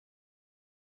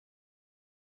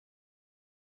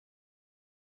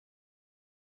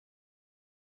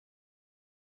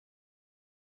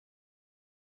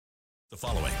The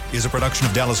following is a production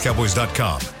of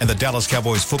DallasCowboys.com and the Dallas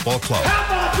Cowboys Football Club. How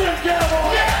about them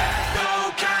Cowboys? Yeah!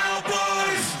 Go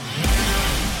Cowboys!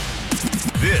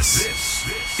 This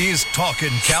is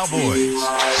Talkin' Cowboys.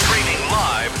 Streaming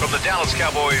live from the Dallas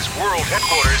Cowboys World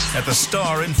Headquarters at the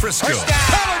Star in Frisco.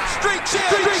 Pollard streaks in.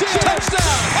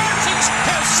 Touchdown. Parsons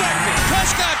has sacked it.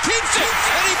 Prescott keeps it,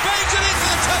 and he bangs it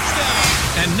into the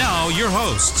touchdown. And now your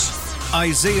hosts,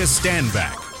 Isaiah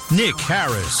Stanback, Nick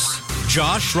Harris,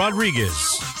 Josh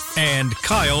Rodriguez, and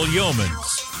Kyle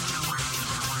Yeomans.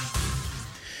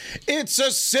 It's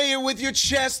a Say It With Your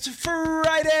Chest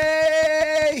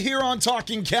Friday here on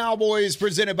Talking Cowboys,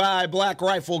 presented by Black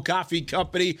Rifle Coffee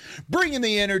Company, bringing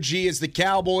the energy as the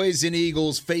Cowboys and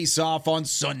Eagles face off on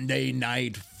Sunday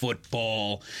Night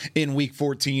Football in Week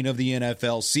 14 of the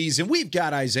NFL season. We've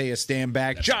got Isaiah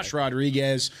Stanback, Josh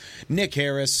Rodriguez, Nick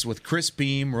Harris with Chris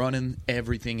Beam running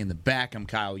everything in the back. I'm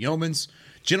Kyle Yeomans.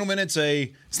 Gentlemen, it's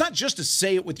not just a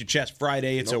Say It With Your Chest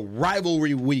Friday. It's a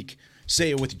rivalry week Say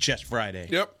It With Your Chest Friday.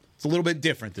 Yep. It's a little bit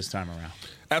different this time around.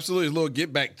 Absolutely. It's a little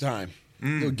get-back time. A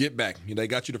little get-back. They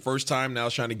got you the first time. Now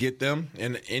it's trying to get them.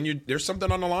 And there's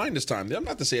something on the line this time. I'm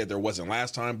not to say that there wasn't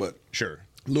last time, but Sure.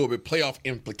 A little bit playoff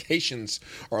implications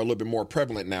are a little bit more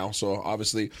prevalent now. So,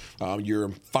 obviously, you're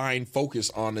fine focus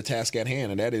on the task at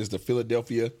hand, and that is the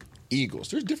Philadelphia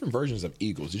Eagles. There's different versions of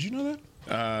Eagles. Did you know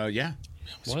that? Yeah.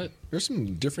 What? There's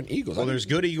some different Eagles. Well, there's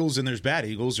good Eagles and there's bad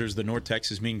Eagles. There's the North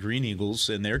Texas Mean Green Eagles,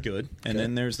 and they're good. And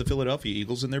then there's the Philadelphia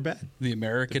Eagles, and they're bad. The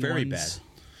American They're very ones.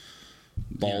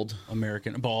 bad. Bald. Yeah,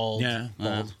 American. Bald. Yeah,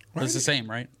 bald. That's the same,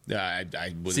 right? I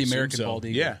would It's the assume American so. bald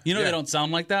eagle. Yeah. You know Yeah. they don't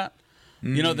sound like that?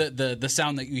 Mm-hmm. You know the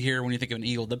sound that you hear when you think of an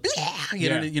eagle? The blah,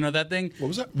 you know that thing? What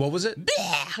was that? What was it?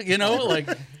 Blah, you know, like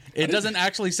it doesn't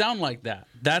actually sound like that.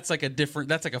 That's like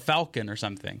a falcon or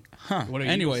something. Huh. What do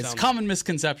Anyways, eagles sound common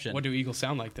misconception. What do eagles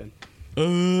sound like then?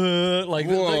 Like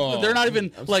they're not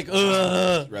even like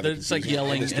they're just like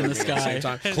yelling in the sky.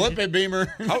 Clip it,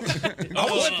 Beamer. I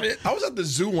was at the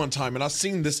zoo one time and I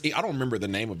seen this. I don't remember the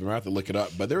name of it. I have to look it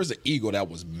up. But there was an eagle that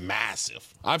was massive.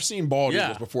 I've seen bald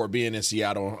eagles before being in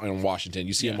Seattle and Washington.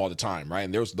 You see them all the time, right?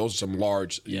 And those are some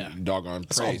large, doggone.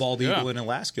 I saw a bald eagle in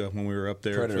Alaska when we were up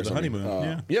there for the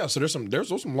honeymoon. So there's some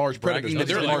large predators. Bragging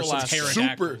There are some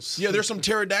pterodactyls. there's some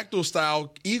pterodactyl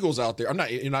style eagles out there. I'm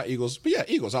not eagles, but yeah,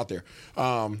 eagles out there.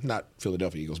 Not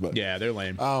Philadelphia Eagles, but Yeah, they're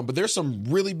lame. but there's some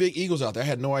really big eagles out there. I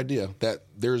had no idea that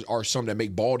there are some that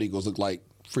make bald eagles look like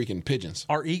freaking pigeons.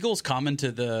 Are eagles common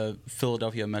to the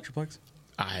Philadelphia Metroplex?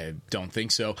 I don't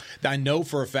think so. I know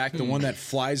for a fact the one that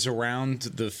flies around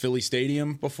the Philly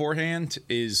Stadium beforehand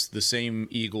is the same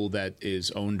eagle that is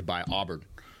owned by Auburn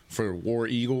for War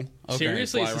Eagle.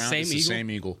 Seriously? Fly It's the around. same It's the eagle?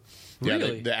 same eagle.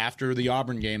 Really? Yeah, after the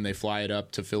Auburn game, they fly it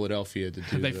up to Philadelphia to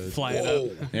do They fly it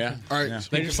up. Yeah. All right. Yeah.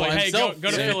 They're just like, Fly hey, go to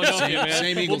himself. Philadelphia, man.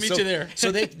 Same eagle. We'll meet you there.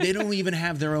 So they don't even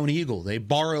have their own eagle. They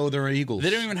borrow their eagles. They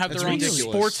don't even have That's their own ridiculous.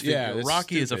 sports figure. Yeah, that's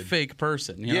Rocky is a stupid. fake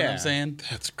person. You know what Yeah. I'm saying?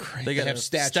 That's crazy. They got have a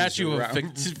statues statue of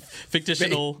around.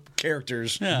 fictional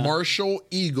characters. Yeah. Martial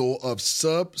eagle of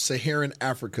sub-Saharan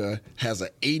Africa has an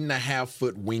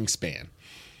 8.5-foot wingspan.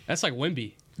 That's like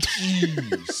Wemby.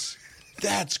 Jeez.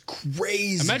 That's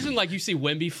crazy. Imagine like you see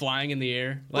Wemby flying in the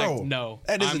air. Like, Bro, no,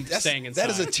 I'm staying inside. That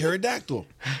is a pterodactyl.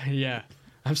 Yeah,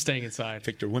 I'm staying inside.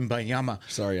 Victor Wembanyama.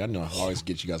 Sorry, I know I always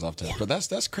get you guys off topic, but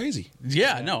that's crazy.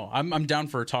 Yeah, no, I'm down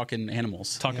for talking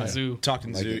animals. Talking zoo.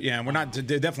 Talking zoo. Yeah, and we're not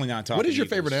definitely not talking. What is your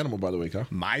eagles. favorite animal, by the way, Kyle?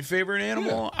 My favorite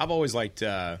animal? I've always liked.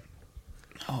 That's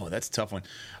a tough one.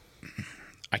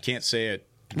 I can't say it.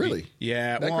 Really?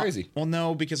 Yeah. That crazy? Well,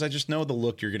 no, because I just know the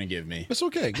look you're going to give me. It's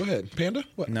okay. Go ahead. Panda?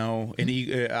 What? No,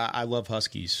 I love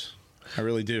huskies. I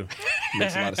really do.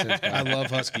 Makes a lot of sense. I love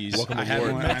huskies. Welcome I had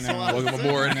aboard. one. I know. Welcome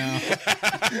aboard.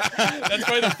 That's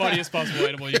probably the funniest possible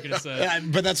animal you could have said. Yeah,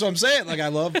 but that's what I'm saying. Like I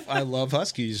love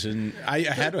huskies, and I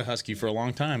had a husky for a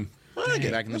long time.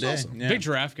 Back in the day. awesome. Yeah. Big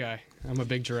giraffe guy. I'm a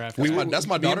big giraffe guy. That's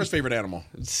my daughter's favorite animal.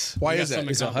 Why is that? something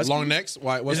Is it in common. long necks?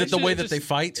 Why? Is it the way that just- they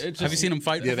fight? it just- Have you seen them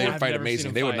fight? Yeah, they before? I've fight never amazing. seen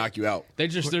 'em They would fight. knock you out. They're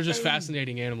just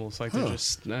fascinating animals. Like they're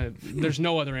just there's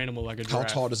no other animal like a How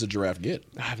giraffe. tall does a giraffe get?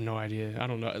 I have no idea. I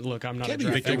don't know. Look, I'm not Can't a be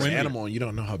your giraffe favorite expert. animal and you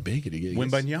don't know how big it gets.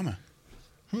 Wembanyama.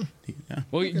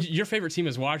 Well, your favorite team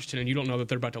is Washington, and you don't know that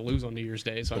they're about to lose on New Year's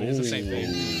Day. So I mean, it's the same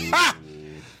thing.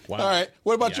 Wow. All right.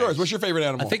 What about yours? What's your favorite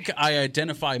animal? I think I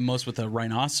identify most with a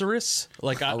rhinoceros.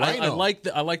 Like I rhino. like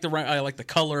the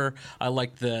color. I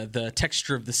like the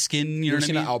texture of the skin. you You know ever what I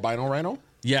seen mean? an albino rhino?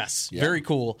 Yes, Yeah. very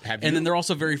cool. Have and you? then they're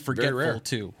also very rare. forgetful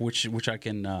too, which I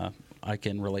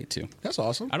can relate to. That's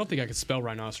awesome. I don't think I could spell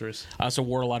rhinoceros. I also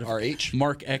wore a lot of RH?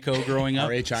 Mark Echo growing up.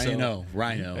 R-H-I-N-O.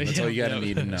 Rhino. That's all you got to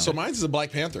need to know. So mine's is a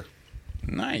Black Panther.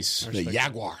 Nice. The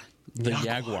jaguar. The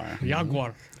jaguar.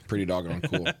 Jaguar. pretty doggone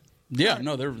cool. Yeah,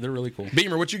 no, they're really cool.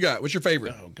 Beamer, what you got? What's your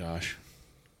favorite? Oh gosh.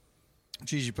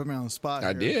 Geez, you put me on the spot.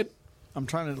 I here. did. I'm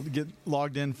trying to get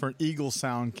logged in for an Eagle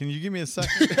sound. Can you give me a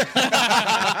second?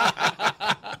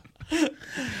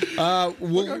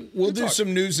 We'll do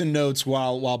some news and notes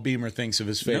while Beamer thinks of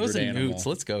his favorite Nose and animal. Newts.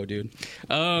 Let's go, dude.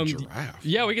 Giraffe.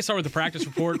 Yeah, we can start with the practice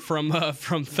report from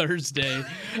Thursday.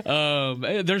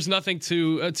 There's nothing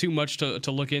too much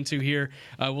to look into here.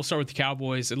 We'll start with the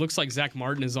Cowboys. It looks like Zach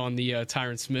Martin is on the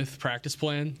Tyron Smith practice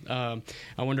plan.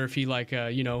 I wonder if he went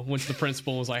to the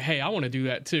principal and was like, "Hey, I want to do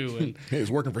that too." And Hey, it's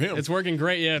working for him. it's working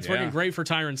great. Yeah, it's working Yeah. great for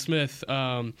Tyron Smith,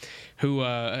 who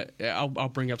I'll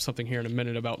bring up something here in a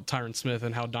minute about Tyron Smith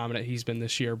and how dominant he's been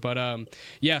this year. But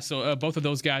so both of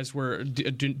those guys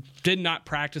did not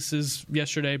practices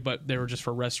yesterday, but they were just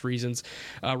for rest reasons.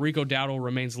 Rico Dowdle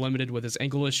remains limited with his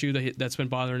ankle issue that's been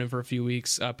bothering him for a few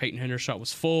weeks. Peyton Hendershot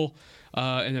was full.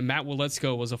 And then Matt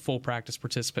Waletzko was a full practice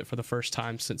participant for the first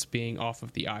time since being off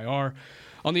of the IR.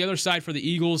 On the other side for the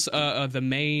Eagles, the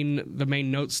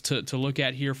main notes to look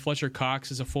at here, Fletcher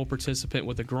Cox is a full participant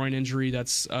with a groin injury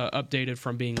that's updated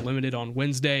from being limited on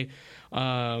Wednesday.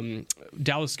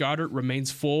 Dallas Goedert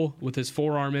remains full with his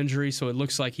forearm injury, so it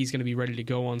looks like he's going to be ready to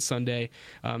go on Sunday.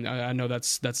 I know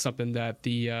that's something that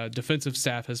the defensive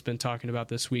staff has been talking about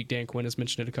this week. Dan Quinn has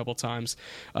mentioned it a couple times.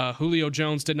 Julio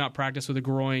Jones did not practice with a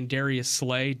groin. Darius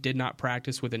Slay did not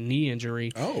practice with a knee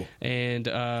injury. Oh. And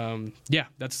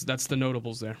that's the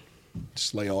notables there.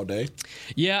 Slay all day.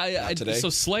 Yeah, Not today. so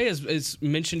Slay is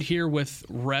mentioned here with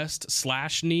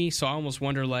rest/knee. So I almost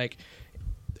wonder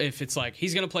if it's like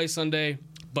he's going to play Sunday,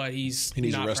 but he needs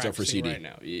to rest up for CD right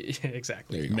now.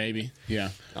 Exactly. There you go. Maybe, yeah.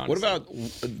 Honestly. What about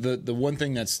the one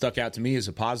thing that stuck out to me as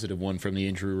a positive one from the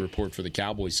injury report for the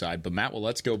Cowboys side, but Matt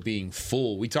Waletzko being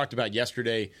full. We talked about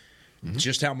yesterday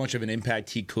just how much of an impact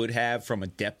he could have from a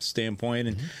depth standpoint.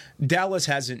 And Dallas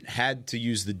hasn't had to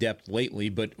use the depth lately,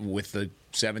 but with the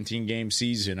 17-game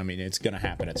season, I mean, it's going to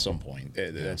happen at some point.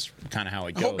 That's kind of how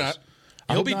it goes. I hope not.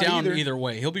 He'll be not down either. either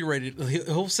way. He'll be ready.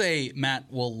 He'll say, "Matt,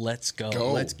 well, let's go.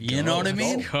 Go. You know what I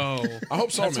mean?" Oh, I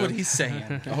hope so, That's man. what he's saying.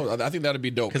 I think that'd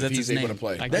be dope 'Cause if that's he's his able name. to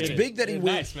play. I That's get it. big that he It's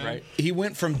went. nice, man. Right. He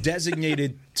went from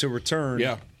designated to return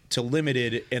Yeah. to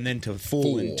limited and then to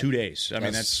full in Full. 2 days. I mean,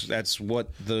 That's- that's what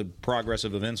the progress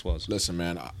of events was. Listen,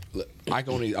 man, I've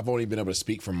only been able to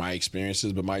speak from my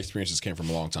experiences, but my experiences came from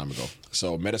a long time ago.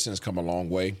 So medicine has come a long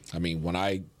way. I mean, when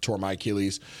I tore my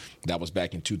Achilles, that was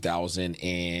back in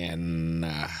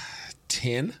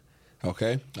 2010.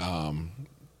 Okay,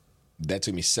 that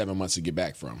took me 7 months to get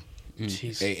back from.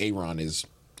 Jeez. Aaron is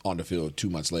on the field 2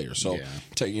 months later. So, Yeah.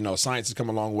 science has come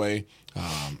a long way.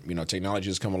 Technology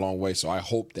has come a long way. So I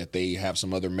hope that they have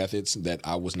some other methods that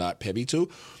I was not privy to,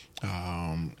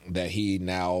 that he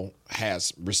now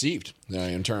has received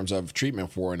in terms of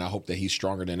treatment for. And I hope that he's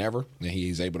stronger than ever and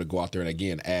he's able to go out there and,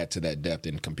 again, add to that depth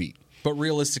and compete. But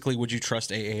realistically, would you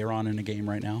trust Aaron in a game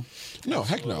right now? No,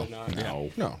 heck no. Not.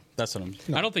 No. That's what I'm.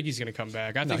 I don't think he's going to come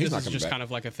back. I think he's this not is coming just back. kind of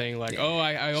like a thing like,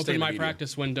 I Stay opened in my the media.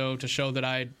 practice window to show that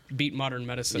I beat modern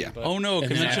medicine. Yeah. But Oh no! then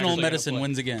Conventional actually medicine gonna play.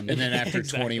 wins again. And then after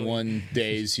Exactly. 21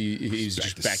 days, he's Back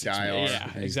just to back to 6 IR. months. Yeah,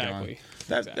 and he's exactly. gone.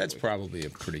 That's Exactly. probably a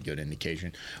pretty good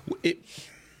indication.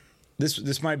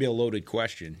 This might be a loaded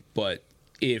question, but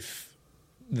if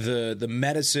the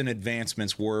medicine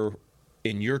advancements were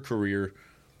in your career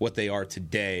what they are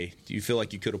today, do you feel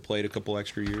like you could have played a couple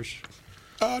extra years?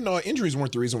 No, injuries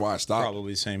weren't the reason why I stopped.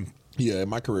 Probably the same. Yeah,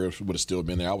 my career would have still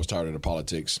been there. I was tired of the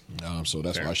politics, so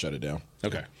that's Fair. why I shut it down.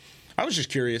 Okay. I was just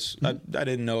curious. I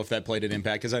didn't know if that played an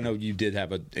impact because I know you did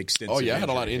have an extensive. Oh yeah, I had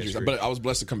a lot of injury injuries, history. but I was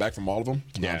blessed to come back from all of them.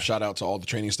 Yeah. Shout out to all the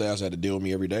training staffs that had to deal with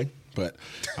me every day. But,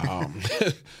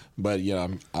 yeah.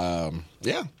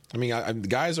 I mean, the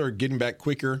guys are getting back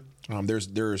quicker.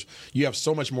 You have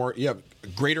so much more. You have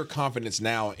greater confidence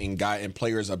now in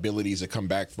players' abilities to come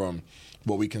back from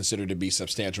what we consider to be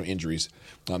substantial injuries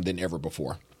than ever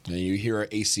before. And you hear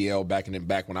ACL back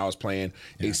when I was playing,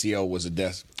 ACL was a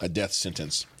death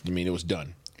sentence. I mean, it was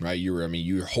done. Right,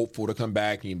 you're hopeful to come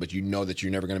back, but you know that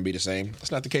you're never going to be the same.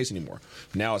 That's not the case anymore.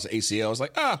 Now it's ACL. It's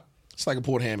like it's like a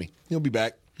pulled hammy. He'll be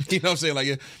back. You know what I'm saying?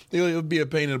 Like it'll be a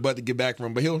pain in the butt to get back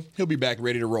from, but he'll be back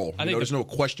ready to roll. There's no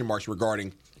question marks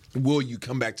regarding will you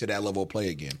come back to that level of play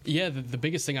again. Yeah, the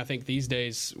biggest thing I think these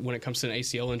days when it comes to an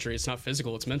ACL injury, it's not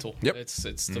physical, it's mental. Yep. That's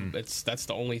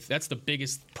the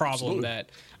biggest problem Absolutely. that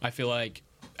I feel like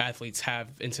athletes have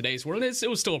in today's world. It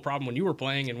was still a problem when you were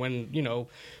playing and when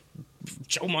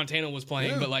Joe Montana was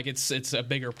playing, but like it's a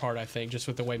bigger part, I think, just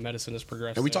with the way medicine has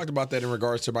progressed. And we talked about that in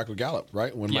regards to Michael Gallup,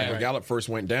 right? When Michael Gallup first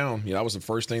went down, that was the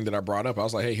first thing that I brought up. I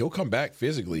was like, hey, he'll come back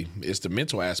physically. It's the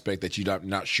mental aspect that you're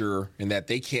not sure and that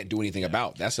they can't do anything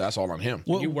about. That's all on him.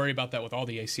 Well, you worry about that with all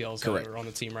the ACLs Correct. that are on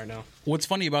the team right now. What's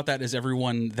funny about that is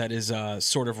everyone that is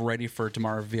sort of ready for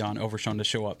DeMar Vion Overshown to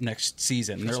show up next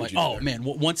season. They're like, oh, man,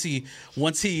 once he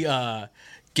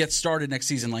gets started next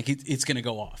season, like it's going to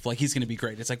go off. Like he's going to be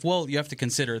great. It's like, well, you have to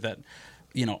consider that,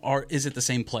 is it the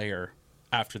same player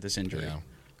after this injury?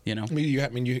 Yeah.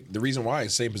 The reason why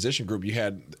is same position group. You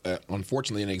had,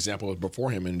 unfortunately, an example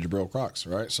before him in Jabril Cox,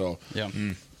 right? So yeah.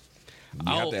 You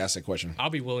have to ask that question. I'll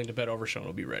be willing to bet Overshown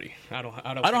will be ready. I don't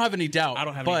have any doubt. I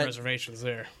don't have any reservations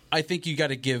there. I think you got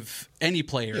to give any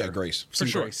player grace. For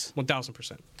sure. Grace.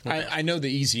 1,000%. I know the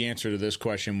easy answer to this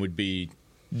question would be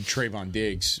Trayvon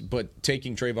Diggs, but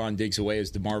taking Trayvon Diggs away,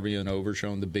 is DeMar Vion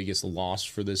Overshown the biggest loss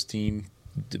for this team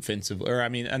defensively? Or, I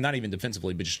mean, not even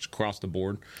defensively, but just across the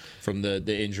board from the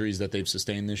injuries that they've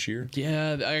sustained this year?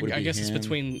 Yeah, I guess it's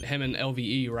between him and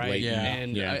LVE, right?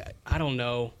 Leighton. Yeah. And I don't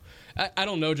know. I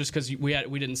don't know just because we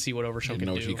didn't see what Overshown could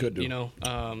do. He could do.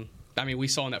 I mean, we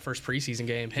saw in that first preseason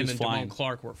game, him and Damone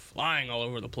Clark were flying all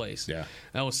over the place. Yeah.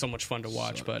 That was so much fun to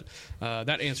watch. But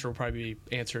that answer will probably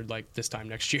be answered like this time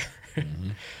next year.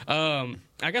 I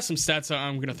got some stats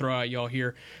I'm going to throw at y'all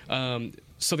here.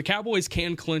 So the Cowboys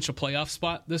can clinch a playoff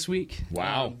spot this week.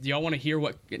 Wow. Do y'all want to hear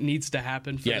what needs to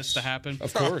happen for this to happen?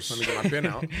 Of course. Let me get my pen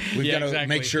out. We've got to exactly.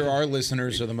 make sure our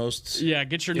listeners are the most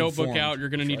get your notebook informed. out. You're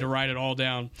going to need to write it all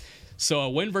down. So a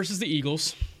win versus the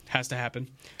Eagles has to happen.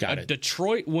 Got a it.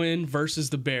 Detroit win versus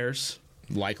the Bears.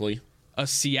 Likely. A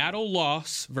Seattle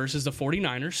loss versus the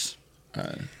 49ers.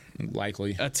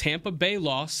 Likely. A Tampa Bay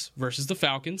loss versus the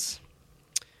Falcons.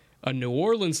 A New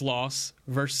Orleans loss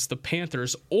versus the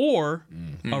Panthers. Or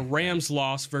a Rams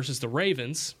loss versus the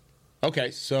Ravens.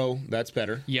 Okay, so that's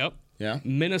better. Yep. Yeah.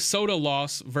 Minnesota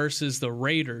loss versus the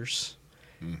Raiders.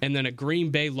 And then a Green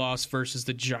Bay loss versus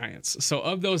the Giants. So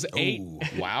of those eight,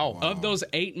 of those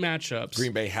 8 matchups,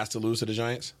 Green Bay has to lose to the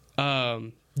Giants?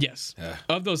 yes.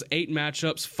 Of those 8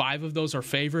 matchups, 5 of those are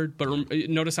favored. But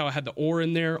notice how I had the or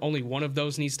in there. Only one of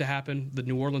those needs to happen: the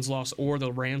New Orleans loss or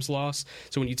the Rams loss.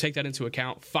 So when you take that into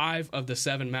account, 5 of the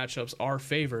 7 matchups are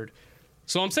favored.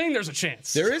 So I'm saying there's a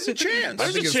chance. There is a chance.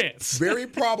 There's a it's chance. Very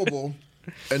probable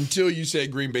until you say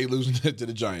Green Bay losing to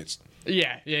the Giants.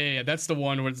 Yeah. That's the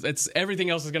one where it's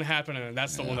everything else is going to happen, and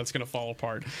that's the one that's going to fall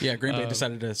apart. Yeah, Green Bay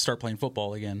decided to start playing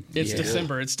football again. It's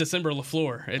December. It's December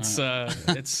LaFleur.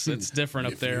 It's different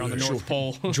up there on the North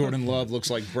Pole. Jordan Love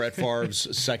looks like Brett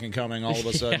Favre's second coming all of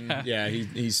a sudden. Yeah,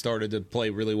 he started to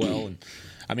play really well. And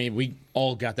I mean, we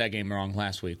all got that game wrong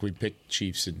last week. We picked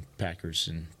Chiefs and Packers,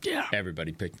 and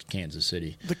everybody picked Kansas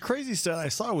City. The crazy stat I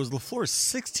saw was LaFleur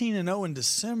 16-0 in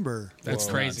December. That's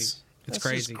crazy. It's That's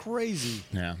crazy. just crazy.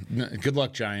 Yeah. Good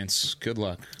luck, Giants. Good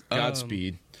luck.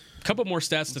 Godspeed. Couple more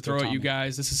stats to throw at you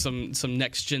guys. This is some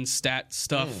next gen stat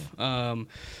stuff.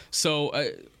 So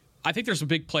I think there's a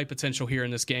big play potential here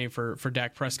in this game for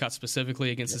Dak Prescott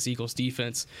specifically against this Eagles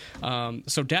defense.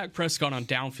 So Dak Prescott on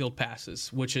downfield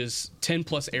passes, which is 10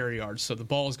 plus air yards. So the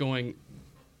ball is going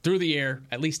through the air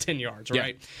at least 10 yards,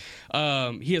 right?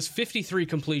 He has 53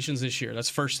 completions this year. That's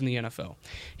first in the NFL.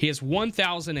 He has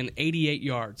 1,088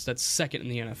 yards. That's second in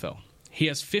the NFL. He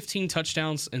has 15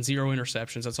 touchdowns and 0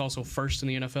 interceptions. That's also first in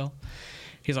the NFL.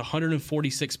 He has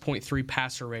 146.3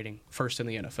 passer rating, first in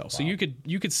the NFL. Wow. So you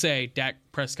could say Dak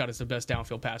Prescott is the best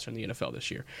downfield passer in the NFL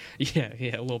this year. Yeah,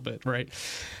 a little bit, right?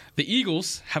 The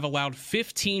Eagles have allowed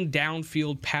 15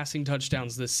 downfield passing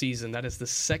touchdowns this season. That is the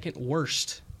second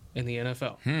worst in the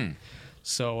NFL.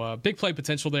 So big play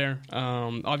potential there.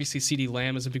 Obviously, CeeDee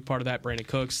Lamb is a big part of that. Brandon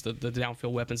Cooks, the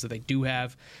downfield weapons that they do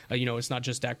have. It's not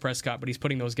just Dak Prescott, but he's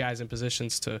putting those guys in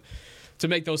positions to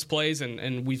make those plays,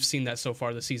 and we've seen that so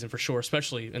far this season for sure,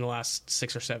 especially in the last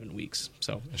 6 or 7 weeks.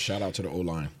 So shout out to the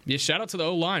O-line. Yeah, shout out to the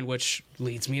O-line, which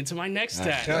leads me into my next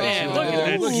stat. Man, look at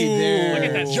that. Looky there. Look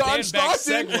at that John stand-back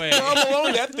Stockton, segue. come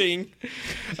along that thing.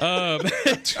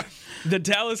 The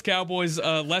Dallas Cowboys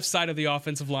left side of the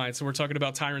offensive line. So we're talking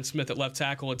about Tyron Smith at left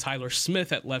tackle and Tyler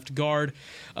Smith at left guard.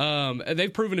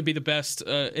 They've proven to be the best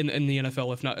in the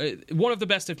NFL, if not one of the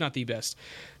best, if not the best.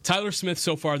 Tyler Smith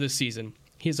so far this season,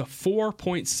 he has a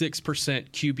 4.6%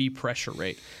 QB pressure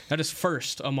rate. That is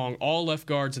first among all left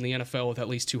guards in the NFL with at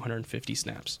least 250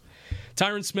 snaps.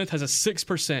 Tyron Smith has a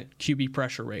 6% QB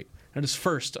pressure rate. That is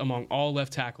first among all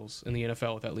left tackles in the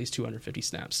NFL with at least 250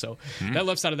 snaps. So that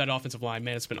left side of that offensive line,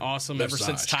 man, it's been awesome ever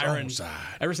since Tyron's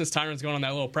gone on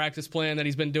that little practice plan that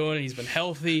he's been doing. And he's been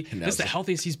healthy. This is the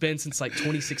healthiest he's been since like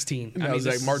 2016. I mean,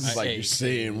 Zach Martin's like, you're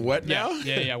saying what now?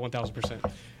 Yeah,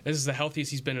 1,000%. This is the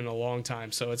healthiest he's been in a long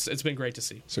time. So it's been great to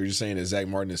see. So you're saying that Zach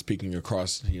Martin is peeking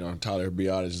across, Tyler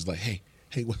Biadasz is just like, hey,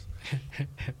 what? Can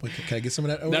I get some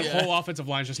of that? That whole offensive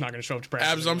line is just not going to show up to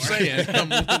practice. As I'm saying,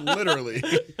 literally.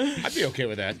 I'd be okay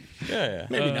with that. Yeah.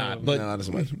 Maybe not, but not as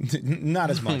much.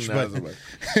 Not as much. Not but as much.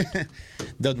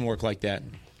 Doesn't work like that.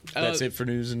 That's it for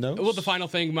news and notes? Well, the final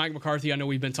thing, Mike McCarthy, I know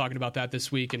we've been talking about that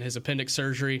this week and his appendix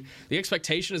surgery. The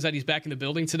expectation is that he's back in the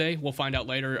building today. We'll find out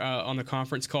later on the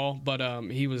conference call, but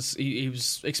he was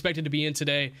expected to be in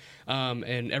today,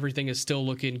 and everything is still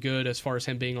looking good as far as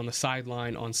him being on the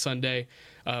sideline on Sunday.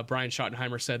 Brian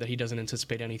Schottenheimer said that he doesn't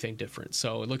anticipate anything different.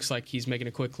 So it looks like he's making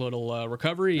a quick little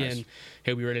recovery, and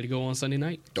he'll be ready to go on Sunday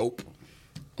night. Dope.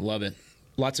 Love it.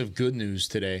 Lots of good news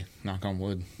today, knock on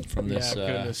wood, from this.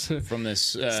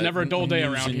 It's never a dull day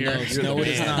around here. No, it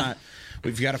is not.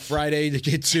 We've got a Friday to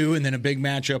get to and then a big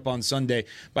matchup on Sunday.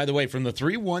 By the way, from the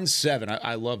 317,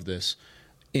 I love this.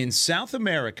 In South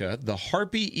America, the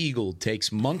harpy eagle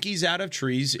takes monkeys out of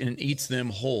trees and eats them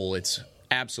whole. It's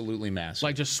absolutely massive.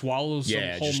 Like just swallows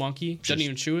a whole monkey? Doesn't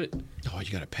even chew it? Oh,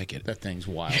 you got to peck it. That thing's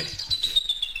wild.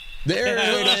 There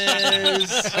it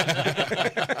is.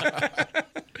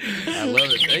 I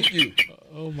love it. Thank you.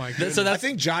 Oh, my goodness. So I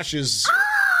think Josh is...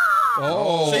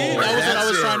 Oh, see, that was what I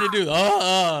was trying to do.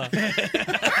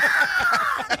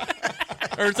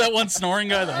 Or is that one snoring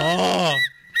guy?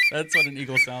 That's what an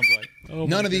eagle sounds like.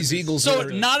 None of these eagles So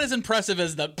are... not as impressive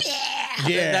as the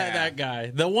that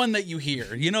guy. The one that you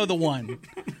hear. You know the one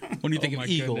when you think of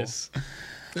eagle. Goodness.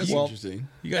 That's interesting.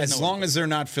 You guys as long as they're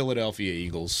not Philadelphia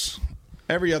Eagles.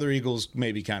 Every other Eagles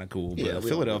may be kind of cool, but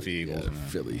Philadelphia Eagles,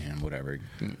 Philly, and whatever.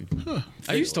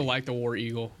 I used to like the War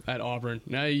Eagle at Auburn.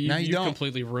 Now you don't.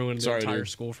 Completely ruined the entire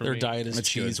school for their me. diet is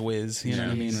cheese whiz. You know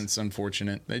what I mean? It's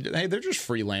unfortunate. They're just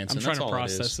freelancing. I'm trying That's to all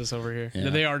process this over here. Yeah.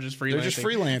 No, they are just freelancing. They're just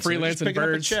freelancing. Freelancing picking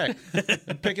birds. Up a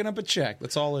check. Picking up a check.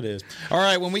 That's all it is. All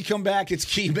right, when we come back, it's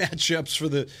key matchups for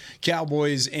the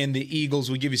Cowboys and the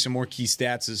Eagles. We give you some more key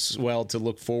stats as well to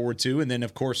look forward to. And then,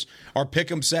 of course, our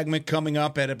Pick'em segment coming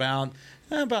up at about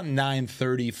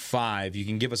 9:35. You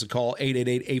can give us a call,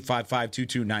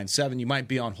 888-855-2297. You might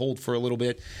be on hold for a little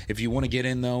bit. If you want to get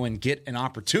in, though, and get an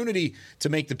opportunity to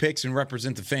make the picks and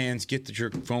represent the fans, get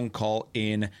your phone call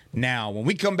in now. When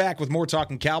we come back with more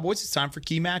Talking Cowboys, it's time for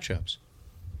key matchups.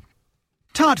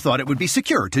 Todd thought it would be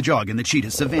secure to jog in the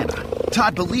cheetah savanna.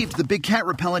 Todd believed the big cat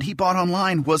repellent he bought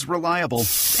online was reliable.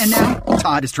 And now,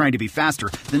 Todd is trying to be faster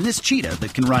than this cheetah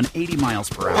that can run 80 miles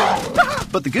per hour.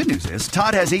 But the good news is,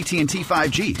 Todd has AT&T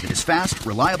 5G that is fast,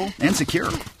 reliable, and secure.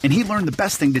 And he learned the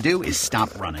best thing to do is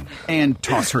stop running and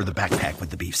toss her the backpack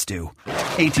with the beef stew.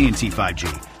 AT&T 5G.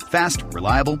 Fast,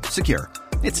 reliable, secure.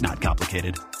 It's not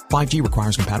complicated. 5G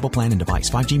requires compatible plan and device.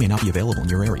 5G may not be available in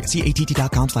your area. See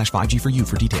att.com/5G for you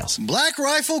for details. Black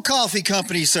Rifle Coffee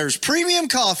Company serves premium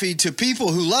coffee to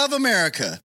people who love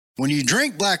America. When you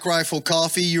drink Black Rifle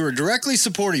coffee, you are directly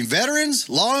supporting veterans,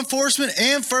 law enforcement,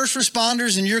 and first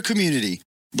responders in your community.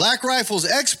 Black Rifle's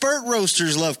expert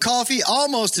roasters love coffee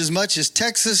almost as much as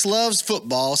Texas loves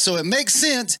football, so it makes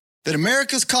sense that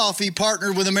America's Coffee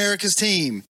partnered with America's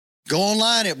team. Go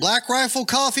online at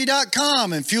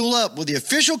blackriflecoffee.com and fuel up with the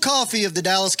official coffee of the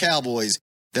Dallas Cowboys.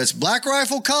 That's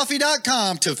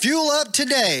blackriflecoffee.com to fuel up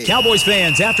today. Cowboys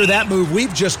fans, after that move,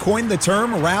 we've just coined the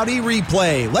term Rowdy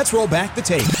Replay. Let's roll back the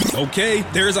tape. Okay,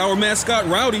 there's our mascot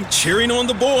Rowdy cheering on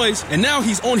the boys, and now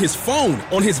he's on his phone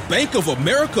on his Bank of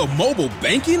America mobile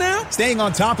banking app? Staying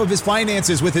on top of his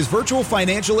finances with his virtual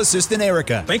financial assistant,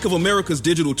 Erica. Bank of America's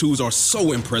digital tools are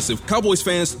so impressive. Cowboys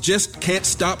fans just can't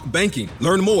stop banking.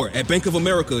 Learn more at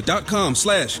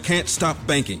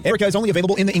bankofamerica.com/can't-stop-banking. Erica is only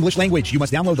available in the English language. You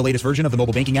must download the latest version of the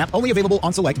mobile banking app, only available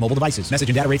on select mobile devices. Message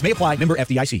and data rates may apply. Member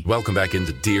FDIC. Welcome back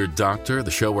into Dear Doctor, the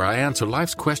show where I answer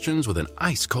life's questions with an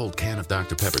ice-cold can of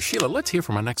Dr. Pepper. Sheila, let's hear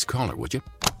from our next caller, would you?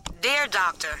 Dear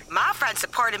Doctor, my friend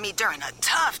supported me during a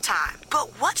tough time,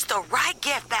 but what's the right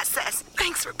gift that says,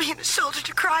 thanks for being a shoulder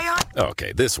to cry on?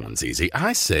 Okay, this one's easy.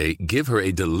 I say give her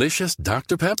a delicious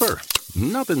Dr. Pepper.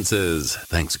 Nothing says,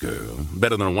 thanks, girl,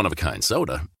 better than a one-of-a-kind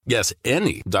soda. Yes,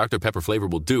 any Dr. Pepper flavor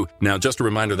will do. Now, just a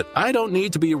reminder that I don't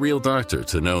need to be a real doctor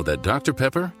to know that Dr.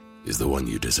 Pepper is the one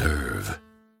you deserve.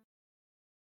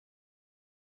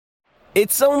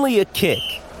 It's only a kick.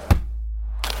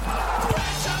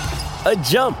 A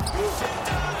jump,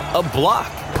 a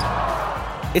block.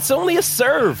 It's only a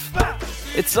serve.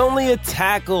 It's only a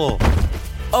tackle,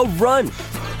 a run.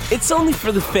 It's only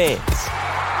for the fans.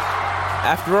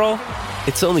 After all,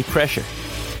 it's only pressure.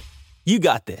 You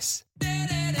got this.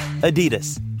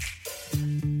 Adidas.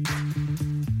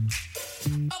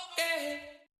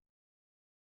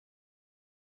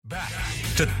 Back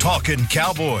to Talkin'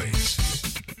 Cowboys.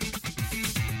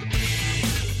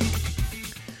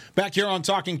 Back here on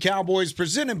Talking Cowboys,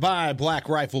 presented by Black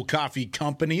Rifle Coffee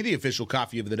Company, the official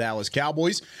coffee of the Dallas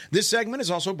Cowboys. This segment is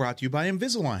also brought to you by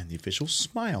Invisalign, the official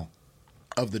smile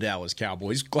of the Dallas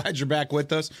Cowboys. Glad you're back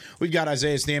with us. We've got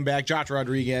Isaiah Stanback, Josh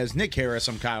Rodriguez, Nick Harris,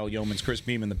 I'm Kyle Yeomans, Chris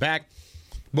Beam in the back.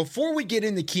 Before we get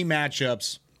into key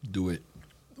matchups, do it.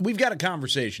 We've got a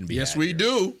conversation to be Yes, had we here.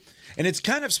 do. And it's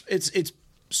kind of it's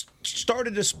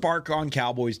started to spark on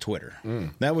Cowboys Twitter.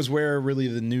 That was where really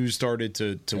the news started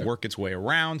to work its way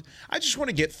around. I just want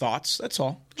to get thoughts. That's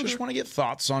all. Just want to get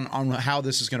thoughts on how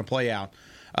this is going to play out.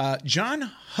 John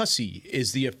Hussey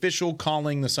is the official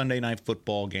calling the Sunday Night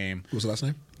Football game. What's the last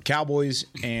name? Cowboys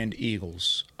and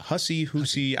Eagles.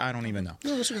 Hussey, I don't even know.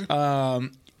 No, that's okay.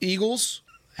 Eagles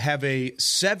have a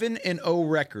 7-0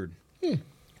 record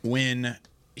when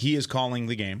he is calling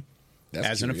the game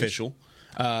as an official.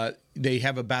 They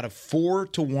have about a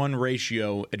 4-to-1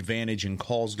 ratio advantage in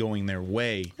calls going their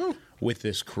way with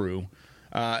this crew.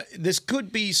 This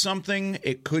could be something.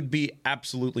 It could be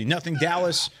absolutely nothing.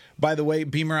 Dallas, by the way,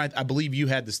 Beamer, I believe you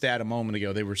had the stat a moment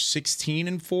ago. They were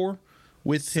 16-4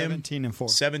 with him. 17-4.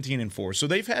 17-4. So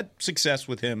they've had success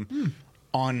with him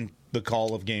on the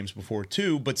call of games before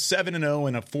too. But 7-0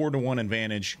 and a 4-to-1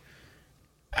 advantage.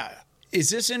 Is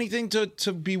this anything to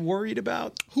be worried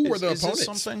about? Who were the Is opponents?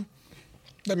 This something?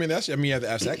 I mean, you have to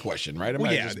ask that question, right?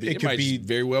 Well, yeah, it could be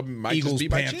very well might Eagles, just be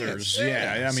by Panthers. chance.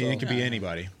 Yeah, I mean, it could be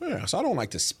anybody. Yeah, so I don't like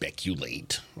to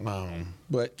speculate.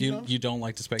 But you don't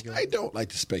like to speculate. I don't like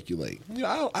to speculate. You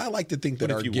know, I like to think that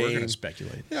What our if you game. were going to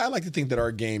speculate? Yeah, I like to think that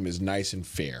our game is nice and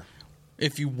fair.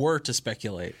 If you were to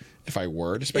speculate. If I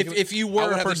were to speculate. If you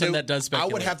were a person that does speculate.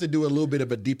 I would have to do a little bit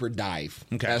of a deeper dive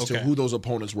as to who those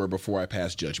opponents were before I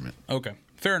pass judgment. Okay,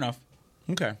 fair enough.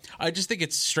 Okay. I just think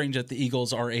it's strange that the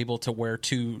Eagles are able to wear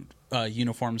two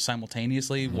uniforms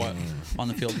simultaneously on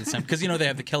the field at the same, because they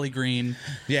have the Kelly green.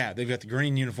 Yeah, they've got the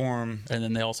green uniform, and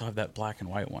then they also have that black and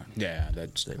white one. Yeah,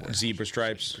 that's zebra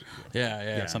stripes.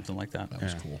 Yeah, something like that. That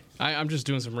was cool. I'm just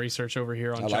doing some research over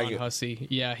here on like John it. Hussey.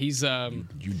 Yeah, he's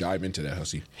You dive into that,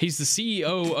 Hussey. he's the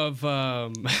CEO of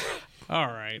all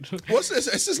right. What's this?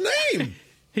 It's his name.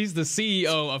 He's the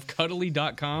CEO of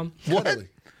Cuddly.com. What?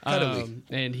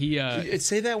 And he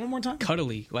say that one more time.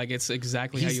 Cuddly, like it's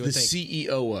exactly He's how you would the think.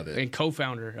 CEO of it And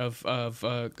co-founder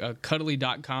of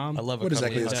Cuddly.com. I love it. What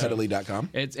exactly is Cuddly.com?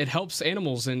 It helps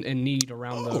animals in need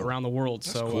around the world.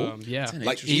 So cool. yeah,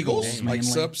 Like eagles, like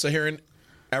sub-Saharan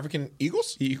African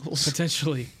eagles?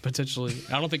 potentially.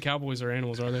 I don't think cowboys are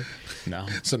animals, are they? No.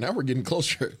 So now we're getting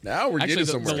closer. Now we're Actually, getting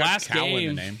somewhere.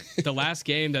 the last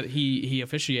game that he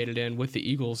officiated in with the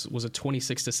Eagles was a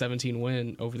 26-17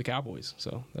 win over the Cowboys.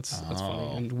 So that's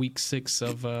funny. And week 6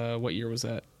 of what year was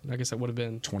that? I guess that would have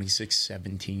been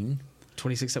 26-17.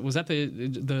 26. Was that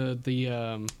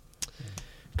the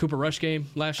Cooper Rush game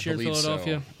last year in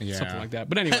Philadelphia? So. Yeah. Something like that.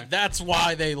 But anyway, that's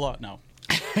why they lost. No.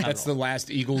 That's the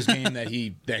last Eagles game that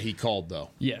he called, though.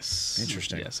 Yes.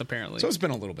 Interesting. Yes, apparently. So it's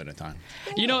been a little bit of time.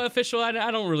 Official.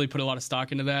 I don't really put a lot of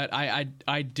stock into that.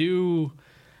 I do.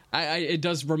 It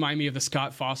does remind me of the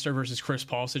Scott Foster versus Chris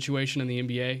Paul situation in the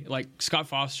NBA. Like Scott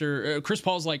Foster, Chris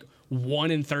Paul's like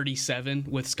 1-37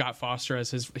 with Scott Foster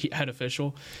as his head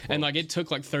official, and like it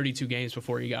took like 32 games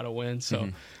before he got a win. So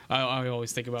I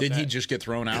always think about. Did that. he just get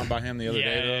thrown out by him the other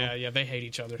day? Though? Yeah. They hate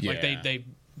each other. Yeah. Like they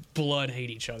blood hate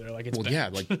each other. Like it's bad. Yeah,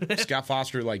 like Scott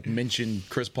Foster mentioned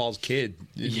Chris Paul's kid.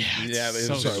 It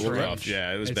was rough.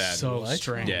 Yeah, it was bad. So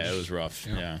strange. Yeah, it was rough.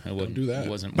 Yeah, it wouldn't do that.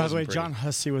 Wasn't. By the way, pretty. John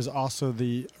Hussey was also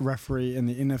the referee in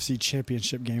the NFC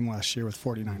Championship game last year with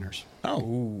 49ers.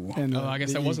 Oh, And, I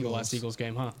guess that wasn't the Eagles. last Eagles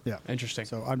game, huh? Yeah. Interesting.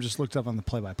 So I'm just looked up on the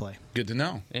play-by-play. Good to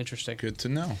know. Interesting. Good to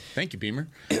know. Thank you, Beamer.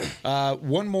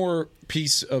 One more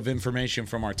piece of information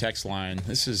from our text line.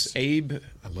 This is Abe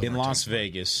in Las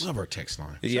Vegas. Love our text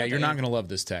line. Yeah, you're not going to love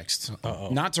this text.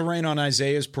 Not to rain on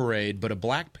Isaiah's parade, but a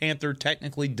black panther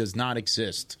technically does not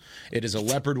exist. It is a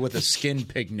leopard with a skin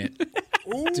pigment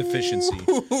deficiency.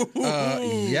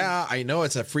 Yeah, I know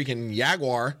it's a freaking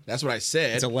jaguar. That's what I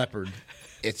said. It's a leopard.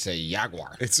 It's a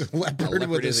jaguar. It's a leopard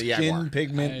with a skin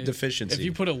pigment deficiency. If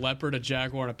you put a leopard, a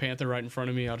jaguar, and a panther right in front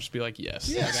of me, I'll just be like, yes.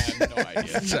 Yes. Like, I have no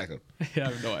idea. Exactly. I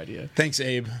have no idea. Thanks,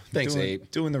 Abe.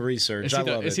 Doing the research. I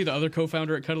love it. Is he the other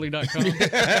co-founder at cuddly.com?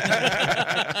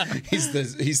 He's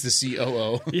the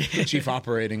COO, Chief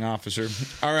Operating Officer.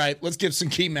 All right, let's give some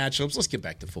key matchups. Let's get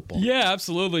back to football. Yeah,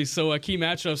 absolutely. So key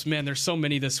matchups, man, there's so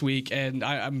many this week, and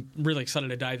I'm really excited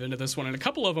to dive into this one. And a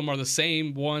couple of them are the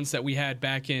same ones that we had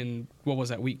back in, what was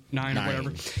that, week 9 or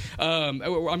whatever. I'm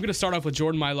going to start off with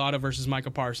Jordan Mailata versus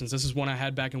Micah Parsons. This is one I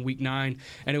had back in week 9,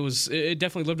 and it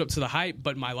definitely lived up to the hype,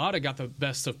 but Mailata got the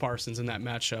best of Parsons in that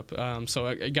matchup. So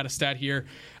I got a stat here.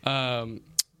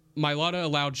 Mailata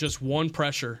allowed just one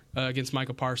pressure against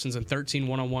Micah Parsons in 13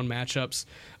 one-on-one matchups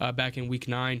back in week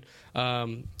 9.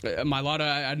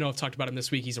 Mailata, I know I've talked about him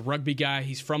this week. He's a rugby guy.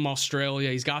 He's from Australia.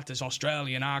 He's got this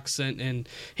Australian accent, and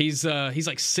he's like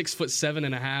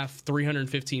 6'7.5",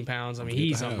 315 pounds. I mean,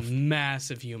 he's a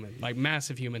massive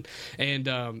human,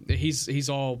 and he's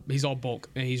all bulk,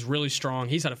 and he's really strong.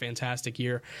 He's had a fantastic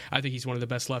year. I think he's one of the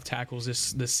best left tackles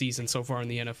this season so far in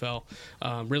the NFL.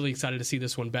 Really excited to see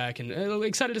this one back, and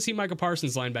excited to see Micah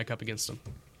Parsons line back up against him.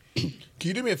 Can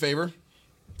you do me a favor?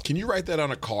 Can you write that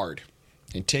on a card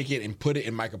and take it and put it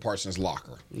in Micah Parsons'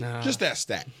 locker? Nah. Just that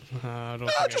stat.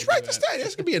 Just write the stat.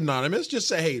 This could be anonymous. Just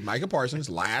say, hey, Micah Parsons'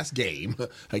 last game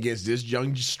against this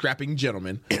young, strapping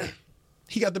gentleman,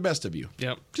 he got the best of you.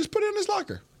 Yep. Just put it in his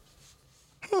locker.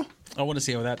 Huh. I want to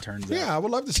see how that turns out. Yeah, I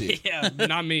would love to see it. Yeah,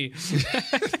 not me.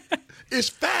 It's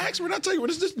facts. We're not telling you.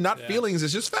 It's just not feelings.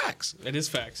 It's just facts. It is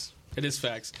facts.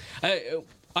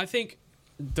 I think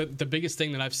the biggest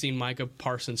thing that I've seen Micah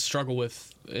Parsons struggle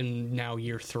with in now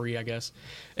year 3, I guess,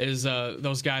 is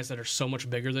those guys that are so much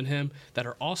bigger than him that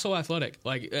are also athletic.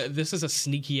 Like this is a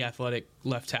sneaky athletic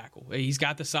left tackle. He's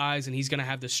got the size and he's going to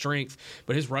have the strength,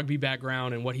 but his rugby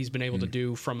background and what he's been able to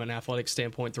do from an athletic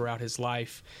standpoint throughout his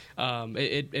life,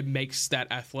 it makes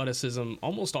that athleticism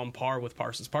almost on par with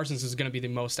Parsons. Parsons is going to be the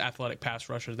most athletic pass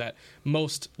rusher that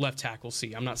most left tackles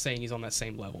see. I'm not saying he's on that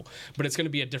same level, but it's going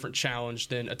to be a different challenge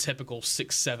than a typical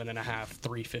 6'7.5",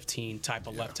 315 type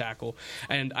of left tackle.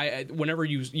 And whenever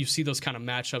you see those kind of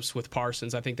matchups with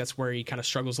Parsons, I think that's where he kind of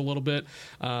struggles a little bit.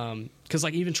 Because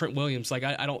like even Trent Williams, like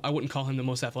I wouldn't call him the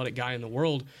most athletic guy in the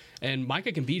world, and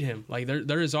Micah can beat him. Like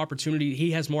there is opportunity.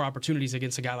 He has more opportunities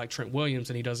against a guy like Trent Williams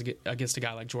than he does against a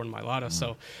guy like Jordan Mailata.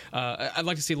 So I'd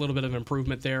like to see a little bit of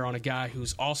improvement there on a guy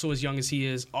who's also as young as he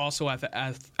is, also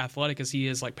athletic as he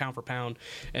is, like pound for pound,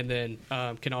 and then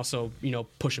can also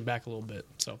push him back a little bit.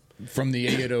 So. From the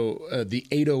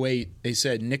 808, they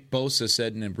said Nick Bosa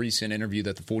said in a recent interview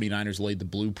that the 49ers laid the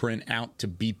blueprint out to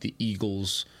beat the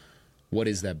Eagles. What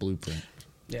is that blueprint?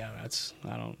 Yeah,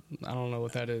 I don't know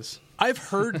what that is. I've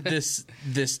heard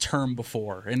this term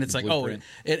before, and it's like, blueprint.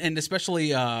 And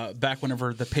especially back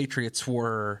whenever the Patriots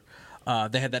were.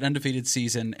 They had that undefeated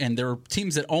season, and there were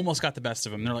teams that almost got the best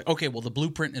of them. They're like, okay, well, the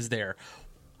blueprint is there.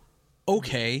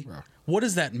 Okay, what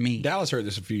does that mean? Dallas heard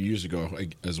this a few years ago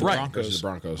as well.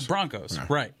 Broncos,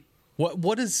 right.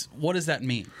 What does that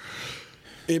mean?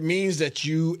 It means that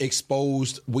you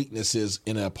exposed weaknesses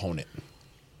in an opponent.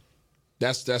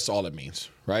 That's all it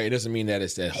means, right? It doesn't mean that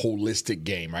it's a holistic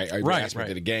game, right? Every aspect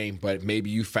of the game, but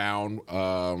maybe you found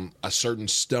a certain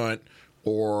stunt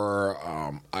or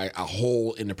a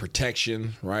hole in the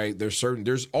protection, right?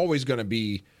 There's always going to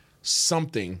be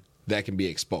something that can be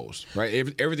exposed,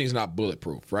 right? Everything's not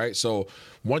bulletproof, right? So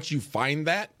once you find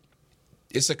that,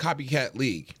 it's a copycat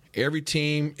league. Every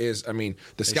team is,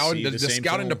 the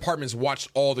scouting department's watched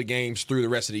all the games through the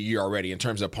rest of the year already in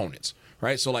terms of opponents,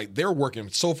 right? So like they're working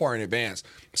so far in advance.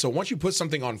 So once you put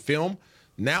something on film,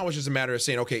 now it's just a matter of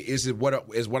saying, okay, is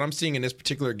what I'm seeing in this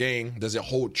particular game, does it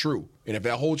hold true? And if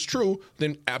that holds true,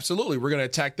 then absolutely, we're going to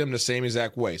attack them the same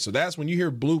exact way. So that's when you hear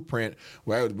blueprint,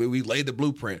 well, we laid the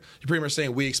blueprint. You're pretty much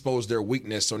saying we exposed their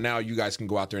weakness, so now you guys can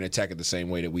go out there and attack it the same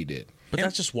way that we did. But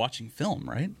that's just watching film,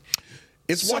 right?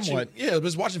 It's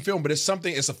watching film, but it's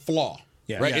a flaw.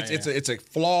 Yeah, right. It's a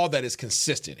flaw that is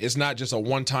consistent. It's not just a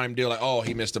one-time deal. Like, oh,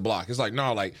 he missed a block. It's like,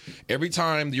 no, like every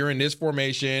time you're in this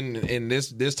formation in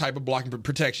this type of blocking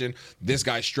protection, this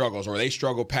guy struggles or they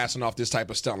struggle passing off this type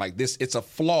of stunt. Like this, it's a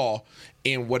flaw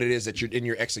in what it is that you're in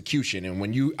your execution. And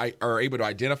when you are able to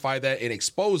identify that and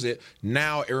expose it,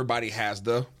 now everybody has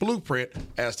the blueprint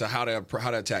as to how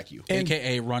to attack you.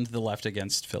 AKA run to the left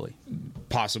against Philly.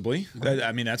 Possibly.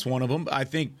 That's one of them. I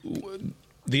think.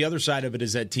 The other side of it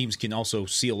is that teams can also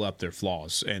seal up their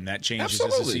flaws, and that changes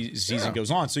as the season goes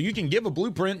on. So you can give a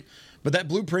blueprint, but that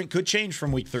blueprint could change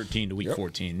from week 13 to week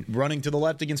 14. Running to the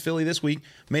left against Philly this week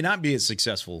may not be as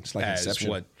successful as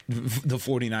what the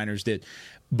 49ers did.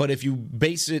 But if you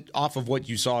base it off of what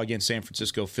you saw against San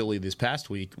Francisco, Philly this past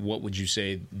week, what would you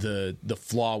say the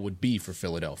flaw would be for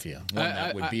Philadelphia? One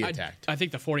that would be attacked. I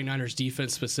think the 49ers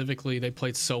defense specifically, they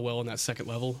played so well in that second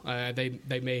level.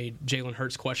 They made Jalen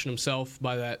Hurts question himself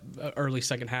by that early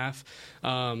second half,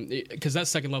 because that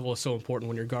second level is so important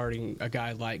when you're guarding a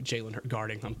guy like Jalen Hurts.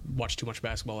 I watched too much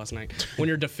basketball last night. When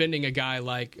you're defending a guy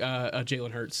like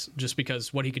Jalen Hurts, just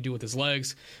because what he could do with his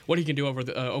legs, what he can do over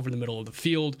the middle of the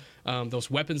field, those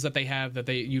weapons that they have that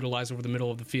they utilize over the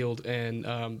middle of the field, and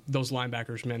those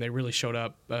linebackers, man, they really showed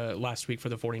up last week for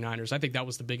the 49ers. I think that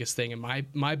was the biggest thing in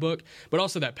my book, but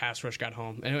also that pass rush got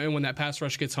home. And when that pass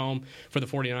rush gets home for the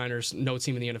 49ers, no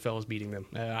team in the NFL is beating them.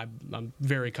 I'm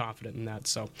very confident in that.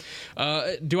 So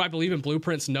do I believe in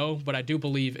blueprints? No, but I do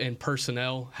believe in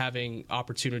personnel having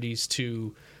opportunities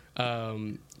to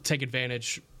take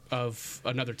advantage of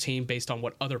another team based on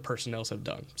what other personnels have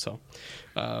done. So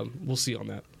we'll see on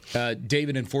that.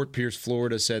 David in Fort Pierce,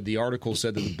 Florida said the article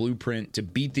said that the blueprint to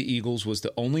beat the Eagles was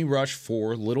to only rush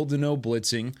for little to no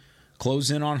blitzing, close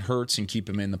in on Hurts, and keep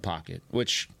him in the pocket,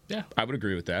 which I would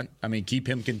agree with that. I mean, keep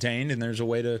him contained, and there's a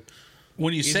way to...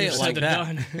 When you say it like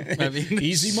that, I mean,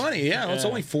 easy money. Yeah, it's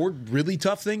only 4 really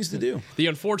tough things to do. The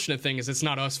unfortunate thing is it's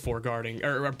not us guarding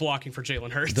or blocking for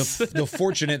Jalen Hurts. The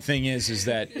fortunate thing is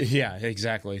that, yeah,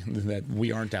 exactly, that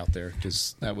we aren't out there,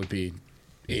 because that would be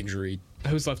injury.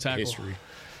 Who's left tackle? History.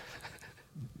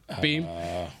 Beam?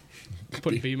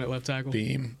 Putting Beam at left tackle?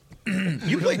 Beam.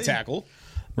 You played tackle.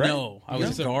 Right? No, I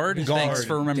was guard. Thanks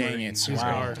for remembering. Dang it. Wow.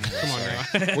 Guard. Come on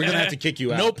now. We're going to have to kick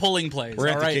you out. No pulling plays. All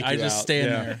right, I just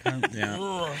stand there.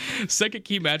 Yeah. Second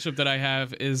key matchup that I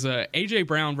have is A.J.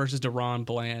 Brown versus DaRon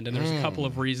Bland. And there's a couple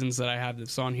of reasons that I have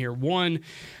this on here. One,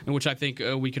 which I think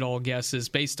we could all guess, is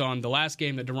based on the last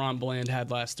game that DaRon Bland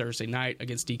had last Thursday night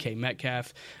against DK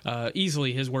Metcalf.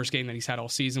 Easily his worst game that he's had all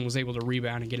season. Was able to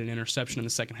rebound and get an interception in the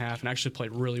second half and actually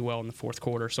played really well in the fourth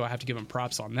quarter. So I have to give him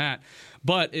props on that.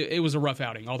 But it was a rough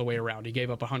outing all the way around. He gave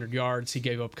up 100 yards. He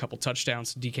gave up a couple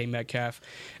touchdowns to DK Metcalf.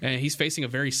 And he's facing a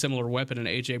very similar weapon in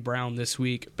A.J. Brown this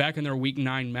week. Back in their Week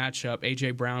 9 matchup,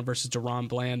 A.J. Brown versus DaRon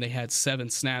Bland, they had 7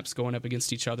 snaps going up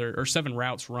against each other, or 7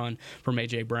 routes run from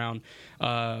A.J. Brown.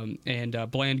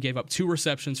 And Bland gave up 2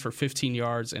 receptions for 15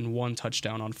 yards and 1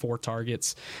 touchdown on 4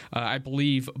 targets. I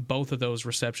believe both of those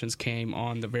receptions came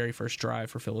on the very first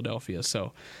drive for Philadelphia.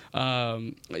 So,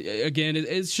 again,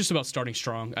 it's just about starting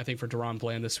strong, I think, for DaRon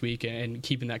Bland this week and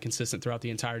keeping that consistent throughout the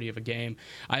entirety of a game.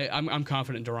 I'm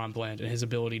confident in DaRon Bland and his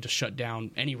ability to shut down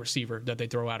any receiver that they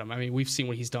throw at him. I mean, we've seen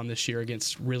what he's done this year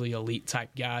against really elite type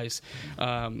guys.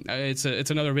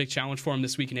 It's another big challenge for him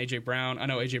this week in A.J. Brown. I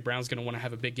know A.J. Brown's going to want to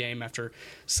have a big game after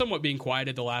somewhat being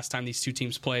quieted the last time these two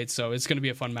teams played, so it's going to be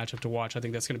a fun matchup to watch. I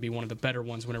think that's going to be one of the better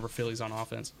ones whenever Philly's on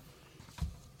offense.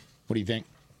 What do you think?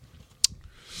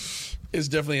 It's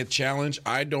definitely a challenge.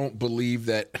 I don't believe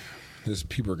that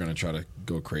people are going to try to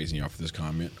go crazy off of this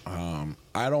comment.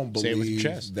 I don't believe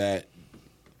that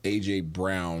A.J.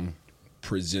 Brown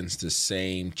presents the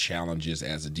same challenges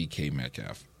as a DK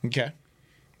Metcalf. Okay.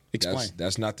 Explain.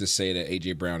 That's not to say that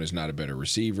A.J. Brown is not a better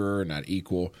receiver, not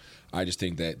equal. I just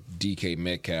think that DK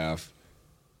Metcalf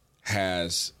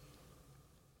has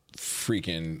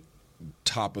freaking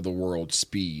top-of-the-world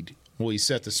speed. Well, he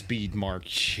set the speed mark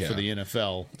for the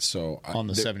NFL on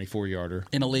the 74-yarder.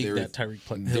 In a league that Tyreek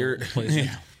plays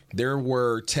in. There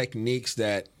were techniques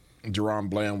that DaRon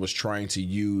Bland was trying to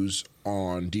use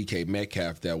on DK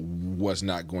Metcalf that was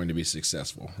not going to be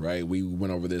successful, right? We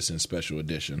went over this in Special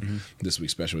Edition, this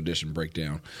week's Special Edition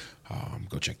breakdown.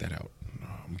 Go check that out.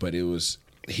 But it was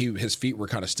his feet were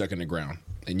kind of stuck in the ground,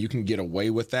 and you can get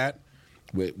away with that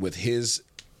with his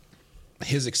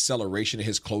acceleration,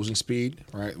 his closing speed,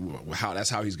 right? That's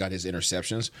how he's got his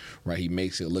interceptions, right? He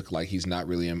makes it look like he's not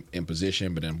really in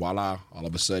position, but then voila, all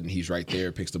of a sudden he's right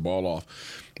there, picks the ball off.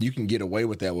 You can get away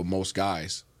with that with most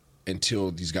guys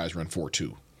until these guys run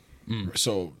 4-2.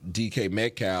 So DK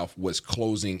Metcalf was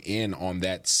closing in on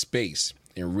that space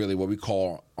and really what we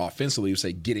call offensively, we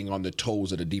say getting on the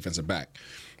toes of the defensive back.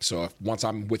 So once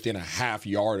I'm within a half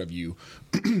yard of you,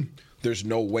 there's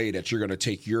no way that you're going to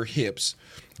take your hips,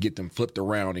 get them flipped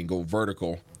around, and go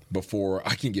vertical before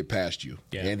I can get past you.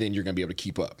 Yeah. And then you're going to be able to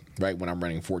keep up, right, when I'm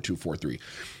running 4-2, 4-3.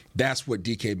 That's what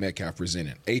DK Metcalf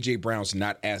presented. A.J. Brown's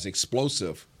not as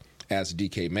explosive as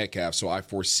DK Metcalf, so I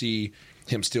foresee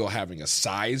him still having a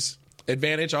size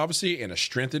advantage, obviously, and a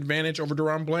strength advantage over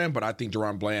DaRon Bland, but I think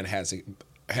DaRon Bland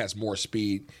has more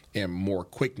speed and more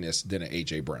quickness than an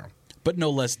A.J. Brown. But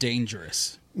no less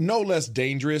dangerous. No less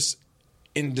dangerous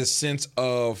in the sense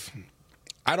of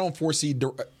I don't foresee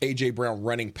A.J. Brown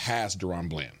running past DaRon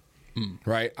Bland.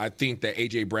 Right? I think that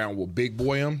A.J. Brown will big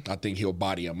boy him. I think he'll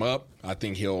body him up. I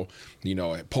think he'll,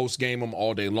 post game him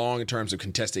all day long in terms of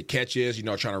contested catches,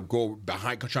 trying to go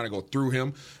behind, trying to go through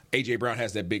him. A.J. Brown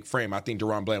has that big frame. I think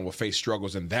DaRon Bland will face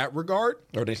struggles in that regard,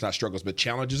 or it's not struggles, but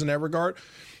challenges in that regard,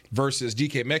 versus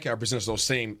DK Metcalf presents those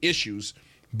same issues,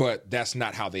 but that's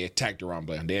not how they attack DaRon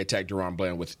Bland. They attack DaRon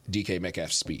Bland with DK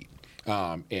Metcalf's speed.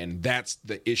 And that's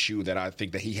the issue that I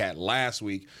think that he had last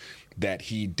week that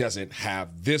he doesn't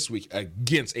have this week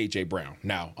against A.J. Brown.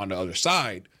 Now, on the other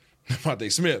side, Devontae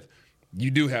Smith,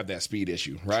 you do have that speed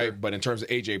issue, right? Sure. But in terms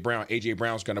of A.J.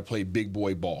 Brown's going to play big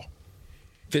boy ball.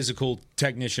 Physical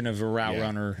technician of a route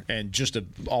runner and just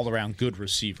an all-around good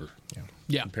receiver.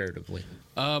 Yeah. Comparatively.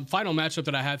 Final matchup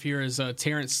that I have here is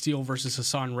Terrence Steele versus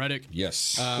Hassan Reddick.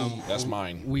 Yes, that's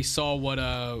mine. We saw what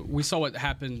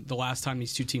happened the last time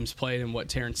these two teams played and what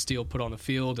Terrence Steele put on the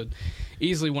field, and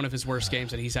easily one of his worst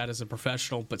games that he's had as a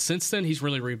professional. But since then, he's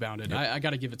really rebounded. Yep. I got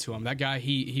to give it to him. That guy,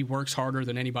 he works harder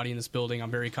than anybody in this building.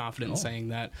 I'm very confident in saying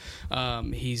that.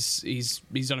 He's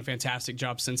done a fantastic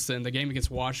job since then. The game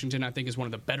against Washington, I think, is one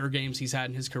of the better games he's had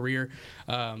in his career.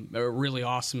 Really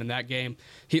awesome in that game.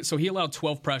 He allowed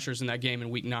 12 pressures in that game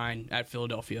in Week 9 at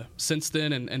Philadelphia. Since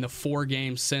then, and the 4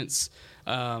 games since,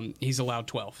 he's allowed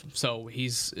 12. So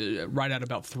he's right at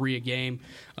about 3 a game.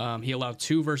 He allowed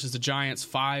 2 versus the Giants,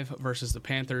 5 versus the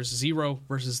Panthers, 0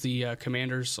 versus the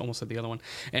Commanders, almost said the other one,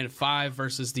 and 5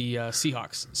 versus the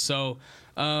Seahawks. So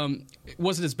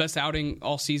was it his best outing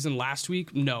all season last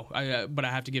week? No, but I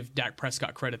have to give Dak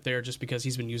Prescott credit there just because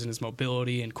he's been using his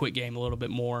mobility and quick game a little bit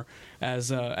more as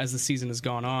the season has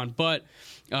gone on. But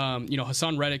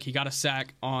Hassan Reddick, he got a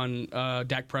sack on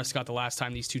Dak Prescott the last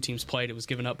time these two teams played. It was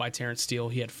given up by Terrence Steele.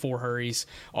 He had 4 hurries,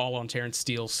 all on Terrence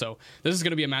Steele. So this is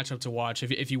going to be a matchup to watch.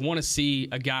 If you want to see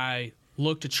a guy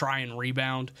look to try and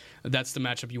rebound, that's the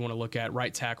matchup you want to look at,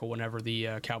 right tackle, whenever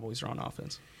the Cowboys are on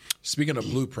offense. Speaking of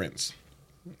blueprints,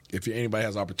 if anybody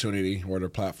has opportunity or their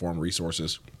platform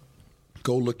resources,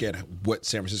 go look at what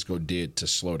San Francisco did to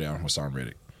slow down Hassan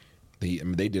Reddick.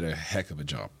 They did a heck of a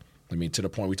job. To the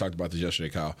point, we talked about this yesterday,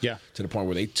 Kyle. Yeah. To the point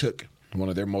where they took one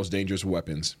of their most dangerous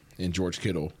weapons in George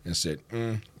Kittle and said,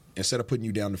 instead of putting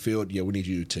you down the field, we need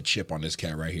you to chip on this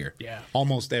cat right here. Yeah.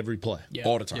 Almost every play. Yeah.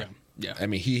 All the time. Yeah.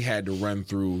 He had to run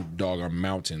through doggone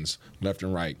mountains left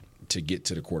and right to get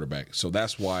to the quarterback. So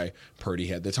that's why Purdy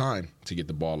had the time to get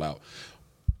the ball out.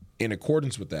 In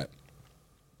accordance with that,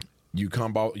 you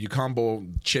combo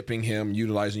chipping him,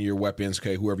 utilizing your weapons,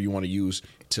 whoever you want to use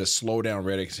to slow down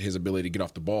Reddick, his ability to get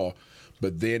off the ball,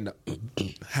 but then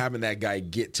having that guy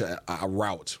get to a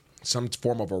route, some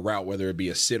form of a route, whether it be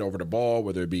a sit over the ball,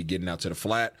 whether it be getting out to the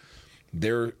flat,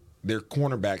 their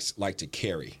cornerbacks like to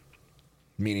carry,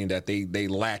 meaning that they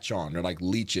latch on. They're like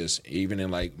leeches, even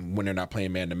in when they're not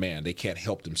playing man to man. They can't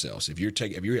help themselves. If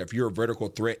you're a vertical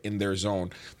threat in their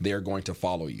zone, they're going to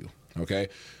follow you. Okay.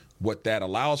 What that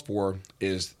allows for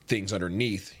is things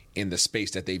underneath in the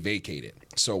space that they vacated.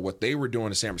 So what they were doing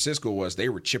in San Francisco was they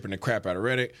were chipping the crap out of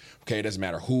Reddick. Okay, it doesn't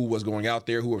matter who was going out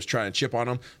there, who was trying to chip on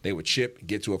them. They would chip,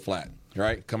 get to a flat,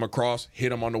 right? Come across, hit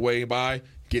them on the way by,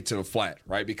 get to the flat,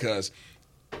 right? Because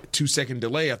 2-second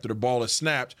delay after the ball is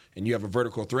snapped and you have a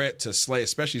vertical threat to Slay,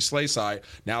 especially Slay side,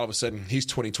 now all of a sudden he's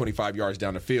 20, 25 yards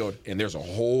down the field and there's a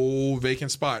whole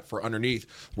vacant spot for underneath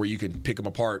where you can pick them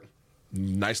apart.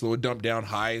 Nice little dump down,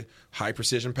 high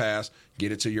precision pass,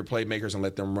 get it to your playmakers and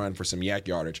let them run for some yak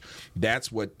yardage. That's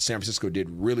what San Francisco did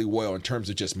really well in terms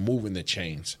of just moving the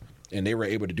chains. And they were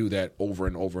able to do that over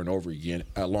and over and over again,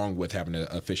 along with having an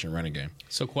efficient running game.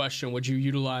 So question, would you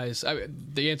utilize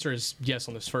the answer is yes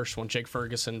on this first one, Jake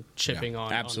Ferguson chipping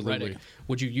on Reddick.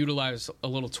 Would you utilize a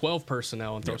little 12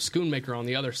 personnel and throw Schoonmaker on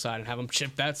the other side and have him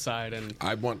chip that side? And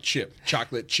I want chip,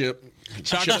 chocolate chip,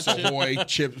 Chips Ahoy,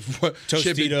 chip,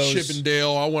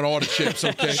 Chippendale. I want all the chips,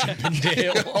 okay?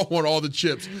 I want all the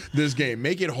chips this game.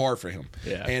 Make it hard for him.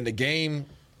 Yeah. And the game,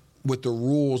 with the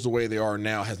rules the way they are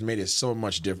now, has made it so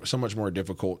much more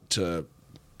difficult to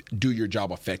do your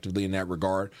job effectively in that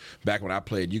regard. Back when I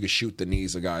played, you could shoot the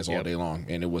knees of guys all day long,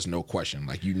 and it was no question.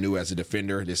 You knew as a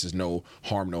defender, this is no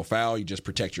harm, no foul. You just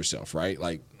protect yourself, right?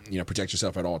 Protect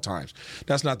yourself at all times.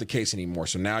 That's not the case anymore.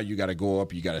 So now you got to go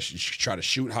up. You got to try to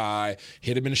shoot high,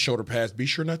 hit him in the shoulder pads. Be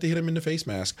sure not to hit him in the face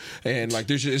mask. And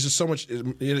it's just so much.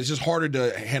 It's just harder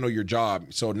to handle your job.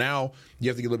 So now you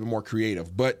have to get a little bit more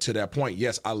creative. But to that point,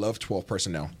 yes, I love 12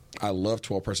 personnel. I love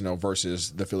 12 personnel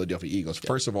versus the Philadelphia Eagles.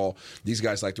 First of all, these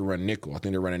guys like to run nickel. I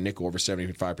think they're running nickel over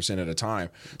 75% of the time.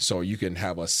 So you can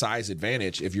have a size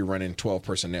advantage if you're running 12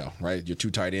 personnel, right? Your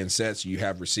 2 tight end sets, you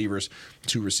have receivers,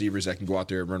 2 receivers that can go out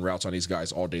there and run routes on these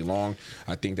guys all day long.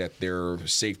 I think that their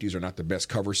safeties are not the best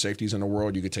cover safeties in the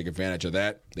world. You can take advantage of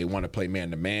that. They want to play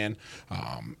man-to-man.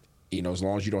 As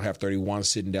long as you don't have 31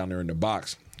 sitting down there in the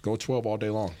box, go 12 all day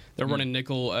long. They're running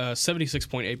nickel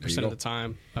 76.8% of the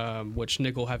time, which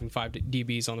nickel having 5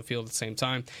 DBs on the field at the same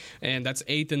time. And that's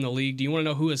 8th in the league. Do you want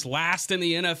to know who is last in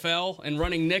the NFL in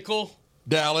running nickel?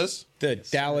 Dallas. The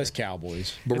Dallas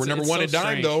Cowboys. But we're number 1 in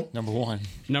dime, though. Number 1.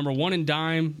 Number 1 in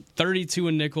dime, 32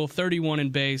 in nickel, 31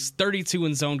 in base, 32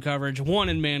 in zone coverage, 1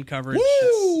 in man coverage.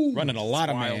 Woo! Running a lot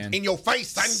of man. In your face,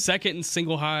 son. 2nd in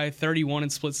single high, 31 in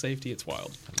split safety. It's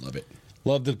wild. I love it.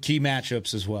 Love the key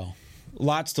matchups as well.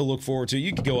 Lots to look forward to.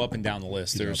 You could go up and down the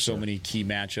list. There's so many key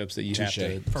matchups that you have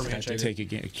to take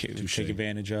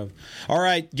advantage of. All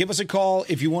right, give us a call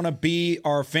if you want to be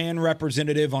our fan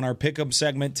representative on our pickup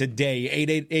segment today.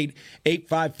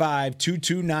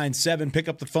 888-855-2297. Pick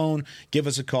up the phone. Give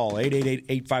us a call.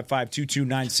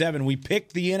 888-855-2297. We pick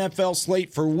the NFL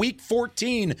slate for Week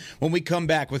 14 when we come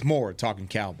back with more Talking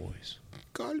Cowboys.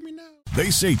 Call me now. They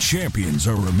say champions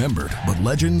are remembered, but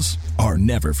legends are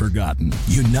never forgotten.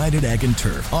 United Ag &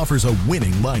 Turf offers a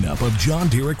winning lineup of John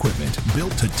Deere equipment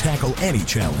built to tackle any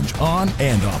challenge on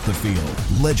and off the field.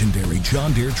 Legendary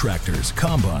John Deere tractors,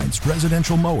 combines,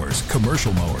 residential mowers,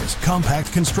 commercial mowers,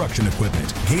 compact construction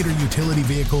equipment, Gator utility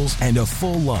vehicles, and a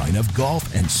full line of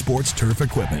golf and sports turf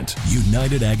equipment.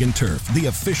 United Ag & Turf, the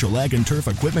official Ag & Turf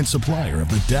equipment supplier of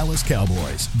the Dallas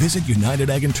Cowboys. Visit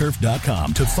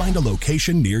UnitedAgAndTurf.com to find a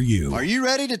location near you. Are you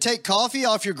ready to take coffee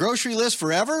off your grocery list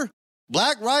forever?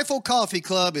 Black Rifle Coffee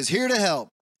Club is here to help.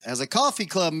 As a coffee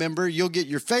club member, you'll get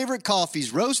your favorite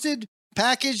coffees roasted,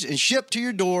 packaged, and shipped to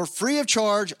your door free of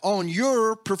charge on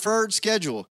your preferred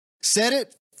schedule. Set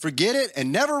it, forget it,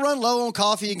 and never run low on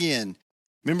coffee again.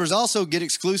 Members also get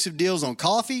exclusive deals on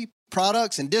coffee,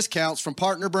 products, and discounts from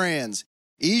partner brands.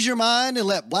 Ease your mind and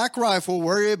let Black Rifle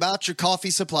worry about your coffee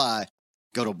supply.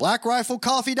 Go to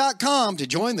blackriflecoffee.com to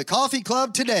join the coffee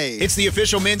club today. It's the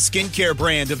official men's skincare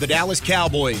brand of the Dallas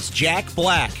Cowboys, Jack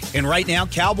Black. And right now,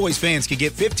 Cowboys fans can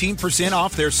get 15%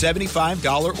 off their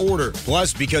 $75 order.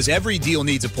 Plus, because every deal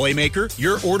needs a playmaker,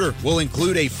 your order will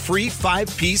include a free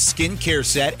 5-piece skincare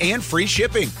set and free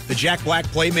shipping. The Jack Black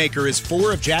Playmaker is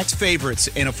 4 of Jack's favorites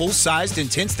and a full-sized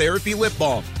intense therapy lip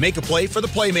balm. Make a play for the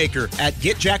playmaker at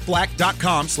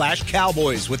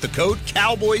getjackblack.com/Cowboys with the code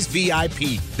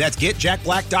CowboysVIP. That's getjackblack.com/Cowboys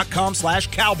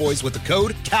with the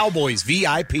code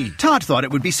CowboysVIP. Todd thought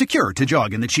it would be secure to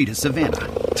jog in the cheetah savanna.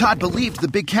 Todd believed the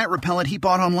big cat repellent he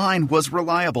bought online was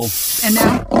reliable. And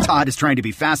now, Todd is trying to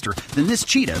be faster than this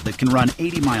cheetah that can run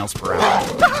 80 miles per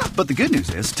hour. But the good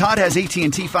news is, Todd has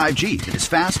AT&T 5G that is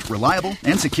fast, reliable,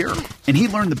 and secure. And he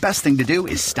learned the best thing to do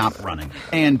is stop running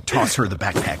and toss her the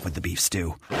backpack with the beef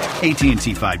stew.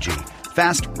 AT&T 5G.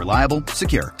 Fast, reliable,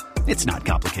 secure. It's not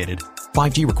complicated.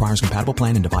 5G requires compatible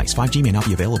plan and device. 5G may not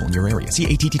be available in your area. See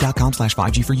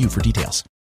att.com/5G for you for details.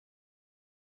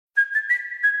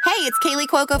 Hey, it's Kaylee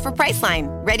Cuoco for Priceline.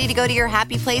 Ready to go to your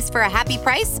happy place for a happy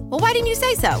price? Well, why didn't you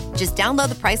say so? Just download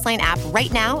the Priceline app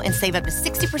right now and save up to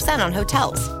 60% on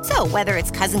hotels. So whether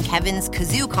it's Cousin Kevin's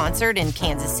Kazoo Concert in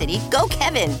Kansas City, go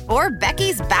Kevin, or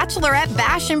Becky's Bachelorette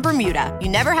Bash in Bermuda, you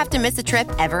never have to miss a trip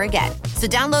ever again. So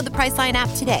download the Priceline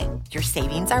app today. Your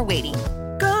savings are waiting.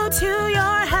 Go to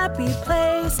your happy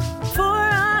place for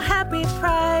a happy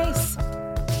price.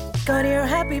 Go to your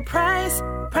happy price,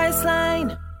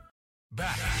 Priceline.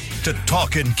 Back to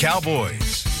Talkin'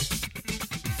 Cowboys.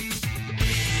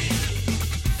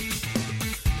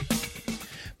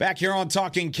 Back here on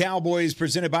Talking Cowboys,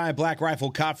 presented by Black Rifle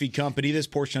Coffee Company. This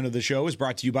portion of the show is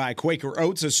brought to you by Quaker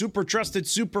Oats, a super trusted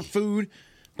superfood.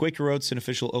 Quaker Oats, an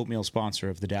official oatmeal sponsor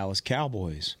of the Dallas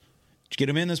Cowboys. Did you get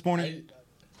them in this morning?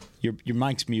 Your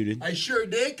mic's muted. I sure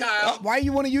did, Kyle. Why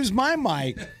you want to use my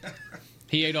mic?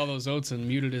 He ate all those oats and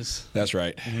muted his. That's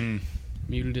right.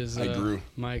 Muted his. I grew.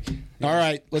 Mic. Yeah. All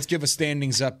right, let's give a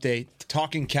standings update.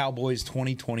 Talking Cowboys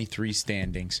 2023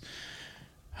 standings.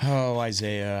 Oh,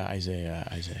 Isaiah.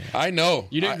 I know.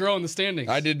 You didn't grow in the standings.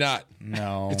 I did not.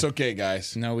 No. It's okay,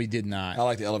 guys. No, we did not. I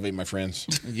like to elevate my friends.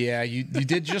 Yeah, you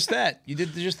did just that. You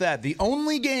did just that. The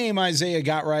only game Isaiah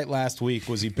got right last week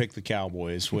was he picked the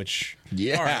Cowboys, which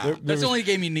Yeah. All right. That's the only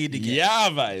game you need to get. Yeah,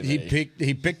 baby.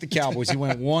 He picked the Cowboys. He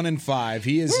went 1-5.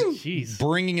 He is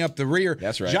bringing up the rear.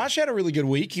 That's right. Josh had a really good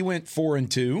week. He went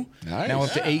 4-2. Nice. Now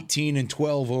up to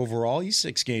 18-12 overall. He's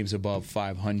 6 games above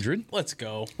 500. Let's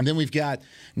go. And then we've got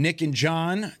Nick and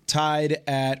John tied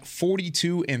at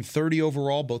 42-30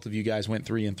 overall. Both of you guys went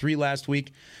 3-3 last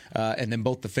week. And then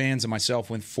both the fans and myself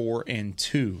went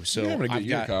 4-2. So You're having a good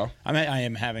year, Kyle. I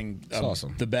am having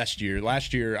awesome. the best year.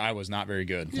 Last year I was not very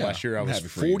good. Yeah, last year I I'm was happy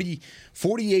for you.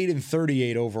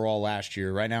 48-38 overall last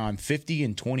year. Right now I'm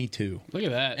 50-22. Look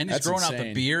at that. And he's That's growing out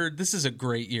insane. the beard. This is a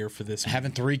great year for this.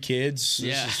 Having 3 kids.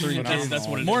 Yeah, This is that's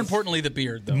what it More is. importantly, the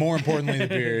beard, though. More importantly, the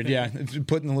beard. Yeah,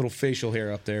 putting a little facial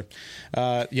hair up there.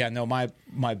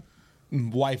 My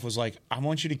wife was like, "I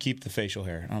want you to keep the facial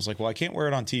hair," and I was like, "Well, I can't wear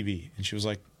it on TV." And she was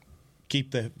like,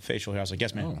 "Keep the facial hair." I was like,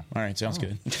 "Yes, ma'am." All right, sounds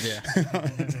good. Yeah.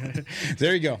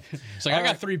 There you go. It's like, I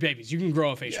got 3 babies. You can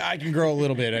grow a facial. I can grow a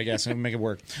little bit, I guess, and make it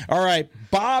work. All right,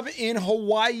 Bob in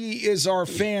Hawaii is our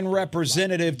fan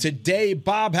representative today.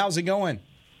 Bob, how's it going?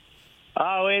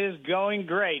 Oh, it is going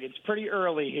great. It's pretty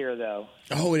early here, though.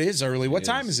 Oh, it is early. What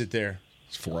time is it there?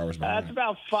 It's 4 hours behind. It's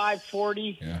about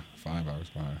 5:40. Yeah, 5 hours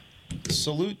behind.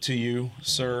 Salute to you,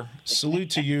 sir. Salute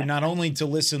to you, not only to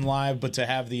listen live, but to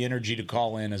have the energy to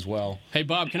call in as well. Hey,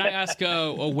 Bob, can I ask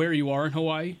where you are in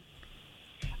Hawaii?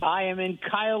 I am in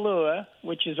Kailua,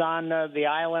 which is on the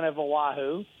island of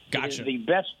Oahu. Gotcha. It is the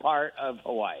best part of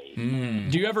Hawaii.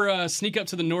 Do you ever sneak up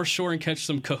to the North Shore and catch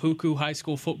some Kahuku high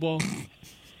school football?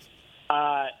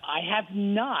 I have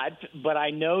not, but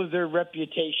I know their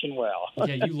reputation well.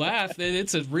 Yeah, you laugh.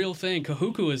 It's a real thing.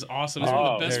 Kahuku is awesome. It's one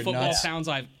of the best football towns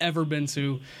I've ever been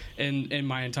to in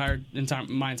my entire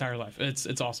life.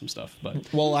 It's awesome stuff.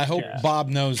 But well, I hope Bob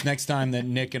knows next time that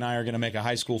Nick and I are going to make a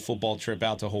high school football trip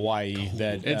out to Hawaii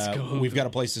that we've got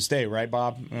a place to stay, right,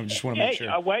 Bob? I just want to make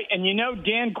sure. Wait, and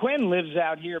Dan Quinn lives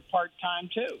out here part time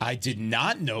too. I did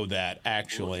not know that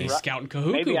actually. Scouting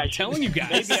Kahuku. Maybe I'm telling you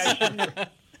guys.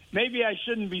 Maybe I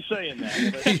shouldn't be saying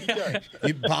that.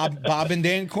 But Bob and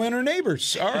Dan Quinn are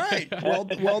neighbors. All right.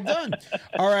 Well done.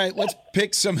 All right, let's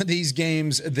pick some of these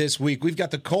games this week. We've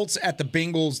got the Colts at the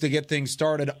Bengals to get things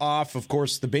started off. Of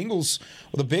course, the Bengals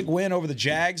with a big win over the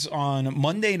Jags on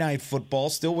Monday Night Football,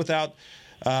 still without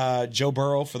Joe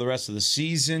Burrow for the rest of the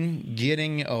season,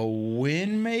 getting a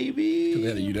win maybe. They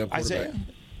had a UW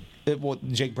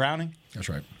quarterback. Jake Browning? That's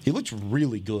right. He looked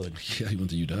really good. Yeah, he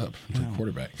went to UW. He played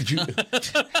quarterback.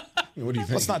 What do you think?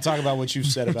 Let's not talk about what you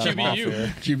said about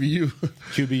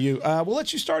QBU. We'll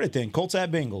let you start it then. Colts at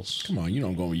Bengals. Come on, you know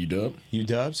I'm going with UW.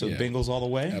 UW, so Bengals all the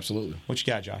way? Absolutely. What you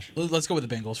got, Josh? Let's go with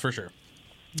the Bengals for sure.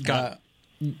 Yeah,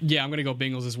 I'm going to go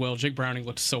Bengals as well. Jake Browning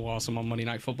looked so awesome on Monday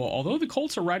Night Football. Although the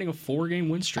Colts are riding a 4-game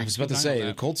win streak. I was about to say,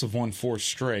 the Colts have won 4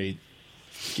 straight.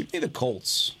 Give me the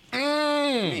Colts. Give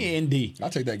me Indy. I'll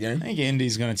take that game. I think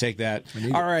Indy's going to take that.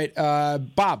 All right,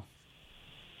 Bob.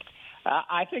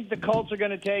 I think the Colts are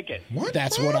going to take it. What?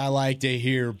 That's what I like to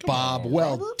hear, Bob.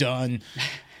 Well done.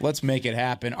 Let's make it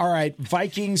happen. All right,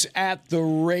 Vikings at the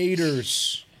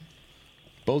Raiders.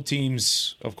 Both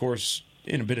teams, of course,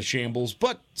 in a bit of shambles,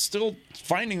 but still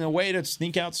finding a way to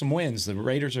sneak out some wins. The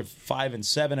Raiders are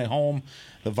 5-7 at home.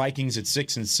 The Vikings at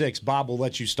 6-6. Bob, we'll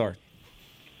let you start.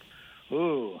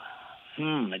 Ooh,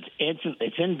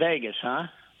 it's in Vegas, huh?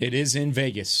 It is in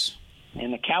Vegas.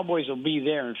 And the Cowboys will be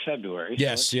there in February.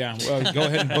 Yes, yeah. Well, go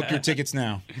ahead and book your tickets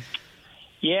now.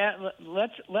 Yeah,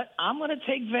 I'm going to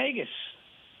take Vegas.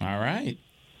 All right,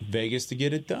 Vegas to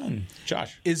get it done.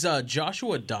 Josh, is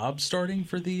Joshua Dobbs starting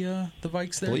for the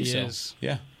Vikes there? He is.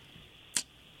 Yeah.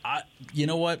 You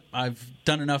know what? I've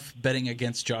done enough betting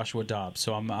against Joshua Dobbs,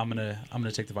 so I'm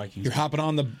gonna take the Vikings. You're hopping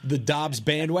on the Dobbs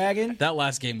bandwagon? That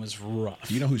last game was rough.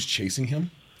 Do you know who's chasing him?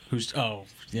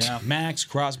 Max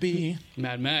Crosby.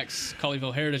 Mad Max,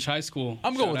 Colleyville Heritage High School.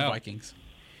 I'm going with the Vikings.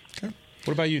 Okay.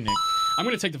 What about you, Nick? I'm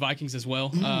going to take the Vikings as well.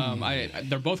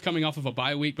 They're both coming off of a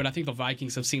bye week, but I think the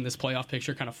Vikings have seen this playoff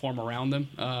picture kind of form around them.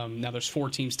 Now there's 4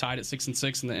 teams tied at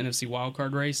 6-6 in the NFC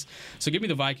wildcard race. So give me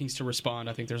the Vikings to respond.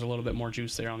 I think there's a little bit more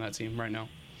juice there on that team right now.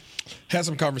 Had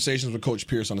some conversations with Coach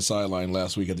Pierce on the sideline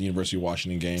last week at the University of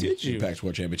Washington game. Did you? The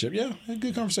Pac-12 championship. Yeah, had a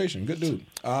good conversation. Good dude.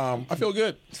 I feel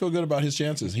good. I feel good about his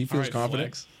chances. He feels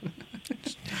confident.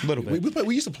 A little bit.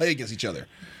 We used to play against each other.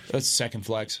 That's second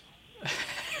flex.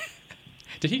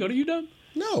 Did he go to UW?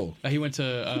 No. He went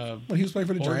to... when he was playing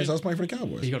for the Oregon? Giants, I was playing for the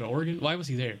Cowboys. Did he go to Oregon? Why was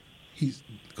he there?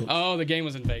 The game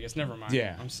was in Vegas. Never mind.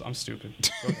 Yeah. I'm stupid.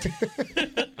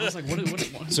 I was like,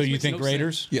 what So you think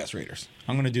Raiders? Yes, Raiders.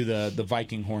 I'm going to do the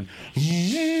Viking horn.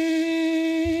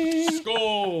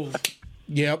 Skull.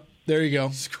 Yep. There you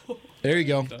go. There you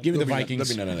go. Give me the Vikings.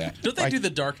 There'll be none of that. Don't they do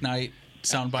the Dark Knight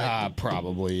soundbite?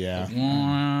 Probably, yeah.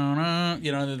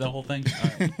 You know, the whole thing. All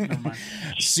right, never mind.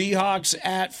 Seahawks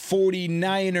at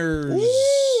 49ers.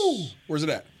 Woo! Where's it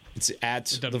at? It's at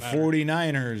the matter.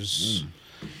 49ers.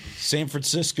 San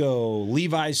Francisco,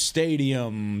 Levi's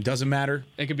Stadium. Doesn't matter.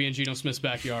 It could be in Geno Smith's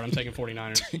backyard. I'm taking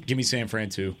 49ers. Give me San Fran,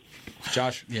 too.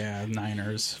 Josh? Yeah,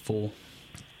 Niners, full.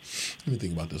 Let me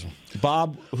think about this one.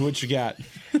 Bob, what you got?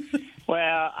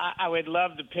 Well, I would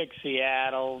love to pick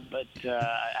Seattle, but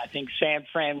I think San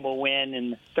Fran will win,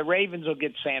 and the Ravens will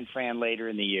get San Fran later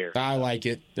in the year. I like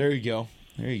it. There you go.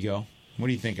 What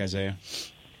do you think, Isaiah?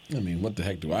 I mean, what the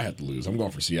heck do I have to lose? I'm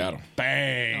going for Seattle.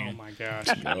 Bang. Oh, my gosh.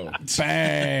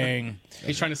 Bang.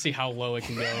 He's trying to see how low it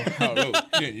can go. How low?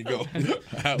 There you go.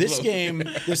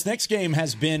 This next game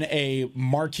has been a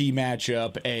marquee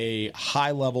matchup, a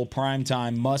high-level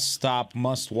primetime must-stop,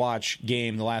 must-watch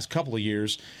game the last couple of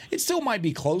years. It still might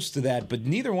be close to that, but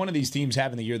neither one of these teams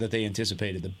having the year that they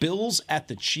anticipated. The Bills at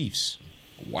the Chiefs.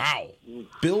 Wow.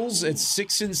 Bills at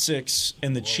 6-6,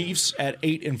 and the Chiefs at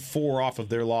 8-4 off of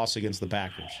their loss against the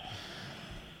Packers.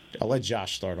 I'll let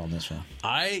Josh start on this one.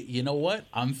 You know what?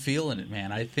 I'm feeling it,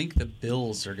 man. I think the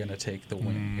Bills are going to take the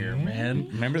win here, man.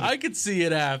 Remember, I could see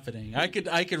it happening. I could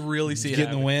really see it getting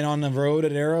happening. the win on the road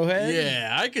at Arrowhead.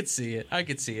 Yeah, I could see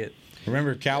it.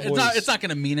 Remember, Cowboys. It's not going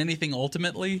to mean anything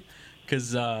ultimately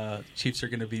because Chiefs are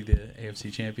going to be the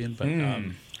AFC champion. But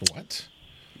what?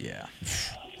 Yeah.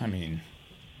 I mean,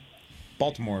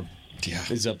 Baltimore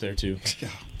is up there too. Yeah,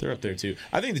 they're up there too.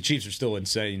 I think the Chiefs are still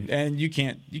insane, and you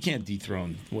can't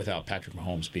dethrone without Patrick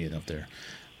Mahomes being up there.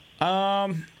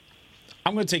 I'm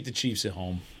going to take the Chiefs at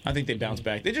home. I think they bounce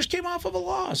back. They just came off of a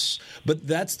loss, but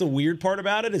that's the weird part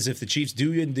about it is if the Chiefs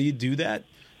do indeed do that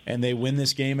and they win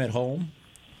this game at home,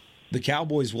 the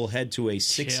Cowboys will head to a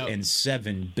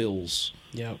 6-7 Bills.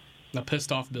 Yep. A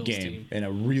pissed off Bills game team. And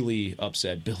a really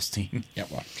upset Bills team. Yeah,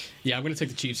 well. Yeah, I'm going to take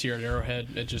the Chiefs here at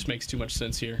Arrowhead. It just makes too much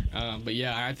sense here. But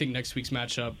yeah, I think next week's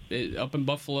matchup up in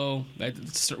Buffalo,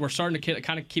 we're starting to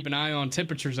kind of keep an eye on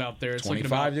temperatures out there. It's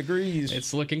 25 degrees.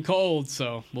 It's looking cold,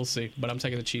 so we'll see. But I'm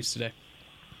taking the Chiefs today.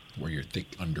 Wear your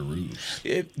thick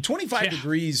underoos. 25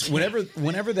 degrees.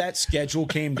 Whenever that schedule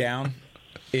came down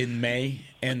in May,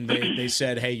 and they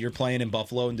said, "Hey, you're playing in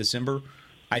Buffalo in December."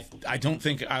 I don't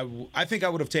think I think I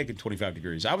would have taken 25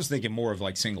 degrees. I was thinking more of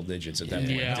like single digits at that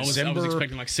point. Yeah, I was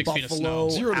expecting like 6 feet of Buffalo,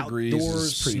 snow. 0 degrees outdoors,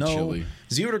 is pretty snow. chilly.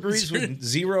 0 degrees with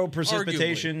zero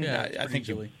precipitation. Arguably, yeah, I think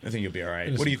you'll be all right.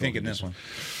 It is What do you cold think in this one?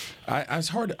 It's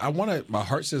hard. My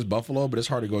heart says Buffalo, but it's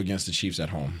hard to go against the Chiefs at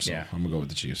home. So Yeah. I'm gonna go with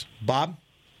the Chiefs. Bob?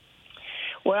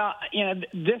 Well,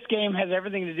 this game has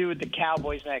everything to do with the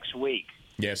Cowboys next week.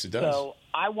 Yes, it does. So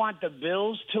I want the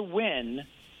Bills to win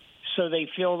so they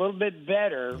feel a little bit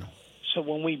better. So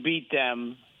when we beat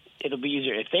them, it'll be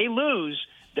easier. If they lose,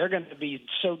 they're going to be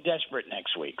so desperate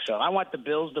next week. So I want the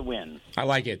Bills to win. I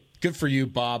like it. Good for you,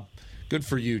 Bob. Good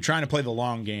for you. Trying to play the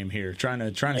long game here. Trying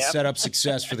to set up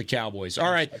success for the Cowboys. All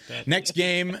right. Next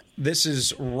game. This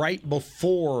is right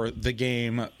before the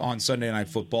game on Sunday Night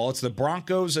Football. It's the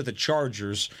Broncos at the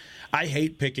Chargers. I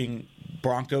hate picking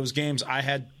Broncos games.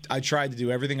 I tried to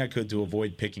do everything I could to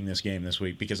avoid picking this game this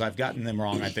week because I've gotten them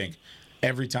wrong, I think,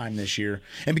 every time this year.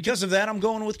 And because of that, I'm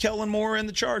going with Kellen Moore and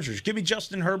the Chargers. Give me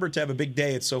Justin Herbert to have a big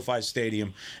day at SoFi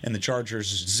Stadium, and the Chargers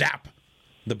zap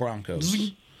the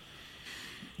Broncos.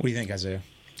 What do you think, Isaiah?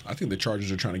 I think the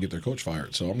Chargers are trying to get their coach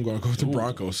fired, so I'm going to go with the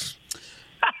Broncos.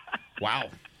 Wow.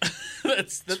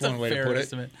 That's one a way to fair put it.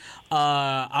 estimate.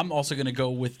 I'm also going to go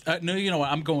with no. You know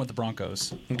what? I'm going with the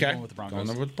Broncos. I'm Okay. going with the Broncos.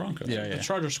 Going with the Broncos. Yeah, yeah. The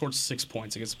Chargers scored 6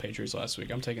 points against the Patriots last week.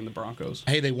 I'm taking the Broncos.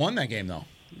 Hey, they won that game, though.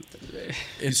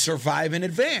 You survive in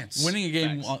advance. Winning a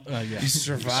game. Yeah. You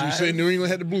So survive. you say New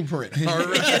England had the blueprint. All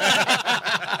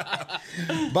right.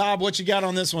 Bob, what you got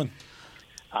on this one?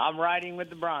 I'm riding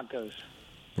with the Broncos.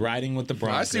 Riding with the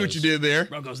Broncos. I see what you did there.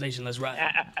 Broncos Nation, let's ride.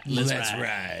 Let's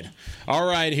ride. All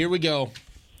right, here we go.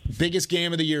 Biggest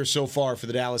game of the year so far for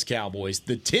the Dallas Cowboys.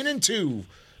 The 10-2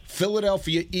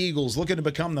 Philadelphia Eagles looking to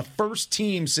become the first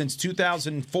team since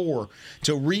 2004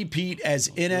 to repeat as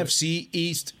NFC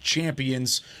East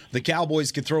champions. The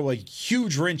Cowboys could throw a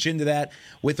huge wrench into that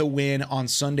with a win on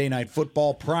Sunday Night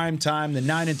Football. Prime time, the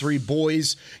 9-3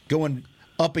 boys going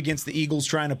up against the Eagles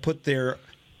trying to put their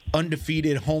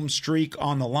undefeated home streak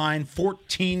on the line.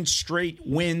 14 straight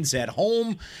wins at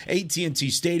home. AT&T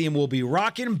Stadium will be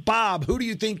rocking. Bob, who do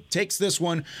you think takes this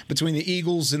one between the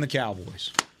Eagles and the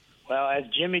Cowboys? Well, as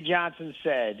Jimmy Johnson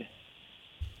said,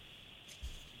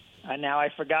 now I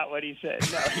forgot what he said.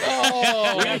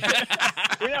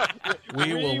 No.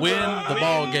 We will win the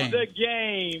ball game. The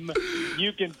game.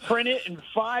 You can print it in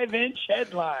 5-inch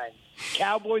headlines.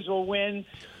 Cowboys will win.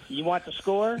 You want the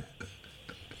score?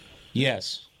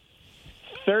 Yes.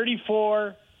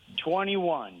 34-21.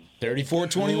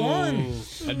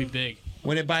 34-21. That'd be big.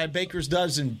 Win it by a baker's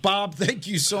dozen. Bob, thank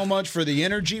you so much for the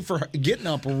energy, for getting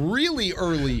up really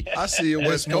early. I see you,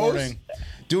 West Coast.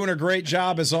 Doing a great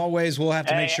job as always. We'll have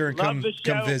to make sure and come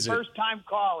visit. First time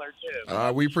caller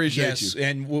too. We appreciate you,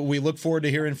 and we look forward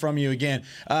to hearing from you again.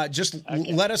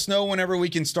 Let us know whenever we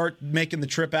can start making the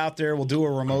trip out there. We'll do a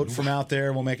remote from out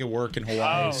there. We'll make it work in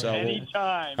Hawaii.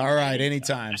 Anytime. All right,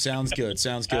 anytime. Sounds good.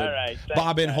 Sounds good. All right,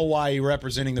 Bob in Hawaii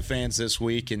representing the fans this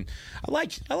week, and I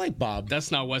like Bob. That's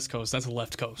not West Coast. That's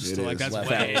left coast. That's left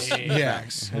way. coast. Yeah,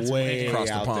 That's way across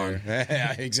the out pond. there.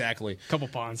 Yeah, exactly. Couple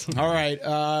ponds. All right,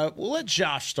 we'll let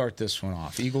Josh start this one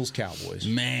off. Eagles, Cowboys.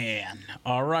 Man.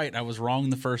 All right. I was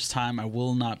wrong the first time. I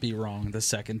will not be wrong the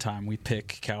second time we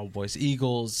pick Cowboys.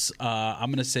 Eagles, I'm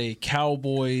going to say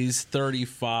Cowboys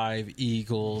 35,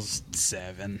 Eagles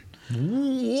 7.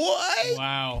 What?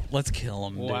 Wow. Let's kill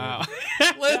him. Wow.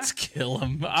 Let's kill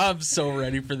him. I'm so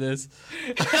ready for this.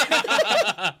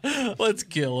 Let's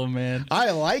kill him, man. I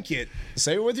like it.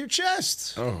 Say it with your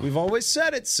chest. We've always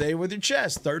said it. Say it with your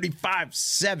chest.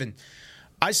 35-7.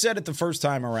 I said it the first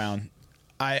time around.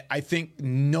 I think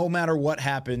no matter what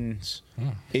happens,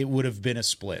 it would have been a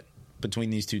split between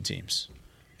these two teams.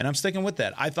 And I'm sticking with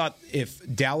that. I thought if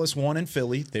Dallas won in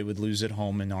Philly, they would lose at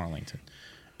home in Arlington.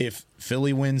 If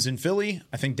Philly wins in Philly,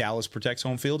 I think Dallas protects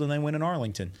home field and they win in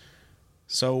Arlington.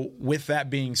 So with that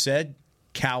being said,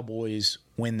 Cowboys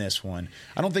win this one.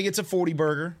 I don't think it's a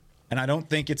 40-burger, and I don't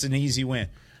think it's an easy win.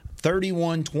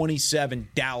 31-27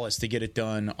 Dallas to get it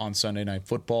done on Sunday Night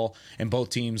Football, and both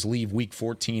teams leave Week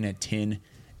 14 at 10-3.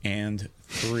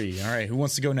 All right, who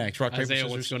wants to go next? Rock, paper, Isaiah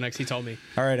scissors? wants to go next. He told me.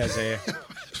 All right, Isaiah.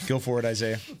 Go for it,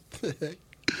 Isaiah.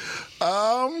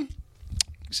 You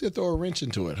should throw a wrench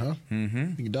into it, huh? Mm-hmm.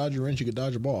 You can dodge a wrench, you can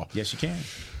dodge a ball. Yes, you can.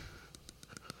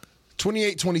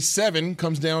 28-27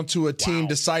 comes down to a team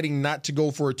deciding not to go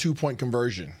for a 2-point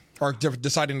conversion. Or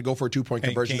deciding to go for a 2-point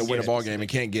conversion to win a ball game and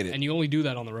can't get it. And you only do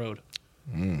that on the road.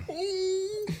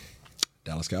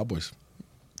 Dallas Cowboys.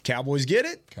 Cowboys get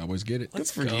it? Cowboys get it. Good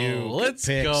for you. Let's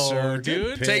Good pick, go, sir. dude.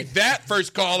 Good pick. Take that,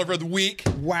 first caller of the week.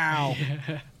 Wow.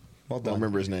 Well I done. don't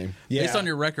remember his name. Yeah. Based on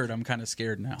your record, I'm kind of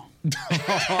scared now.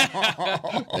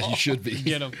 You should be.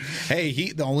 Get him.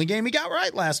 Hey, the only game he got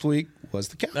right last week was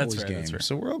the Cowboys That's right, game. that's right.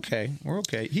 So we're okay. We're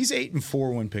okay. He's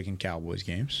 8-4 when picking Cowboys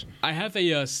games. I have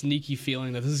a sneaky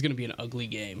feeling that this is going to be an ugly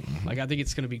game. Like, I think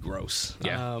it's going to be gross.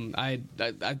 Yeah.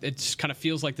 It just kind of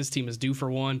feels like this team is due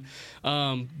for one.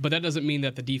 But that doesn't mean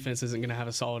that the defense isn't going to have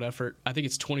a solid effort. I think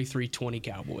it's 23-20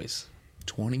 Cowboys.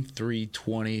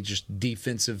 23-20, just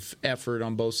defensive effort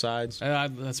on both sides.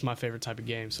 That's my favorite type of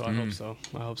game, so I hope so.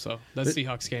 That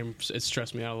Seahawks game, it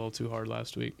stressed me out a little too hard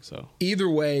last week. So either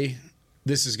way,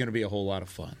 this is going to be a whole lot of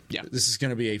fun. Yeah. This is going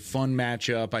to be a fun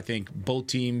matchup. I think both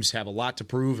teams have a lot to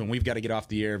prove, and we've got to get off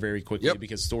the air very quickly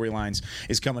because Storylines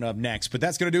is coming up next. But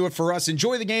that's going to do it for us.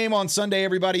 Enjoy the game on Sunday,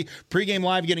 everybody. Pre-game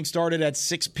live getting started at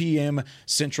 6 p.m.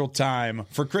 Central Time.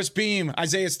 For Chris Beam,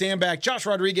 Isaiah Stanback, Josh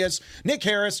Rodriguez, Nick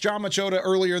Harris, John Machota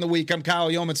earlier in the week, I'm Kyle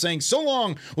Yeoman saying so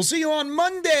long. We'll see you on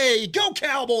Monday. Go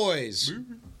Cowboys!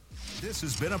 This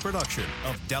has been a production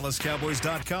of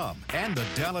DallasCowboys.com and the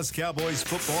Dallas Cowboys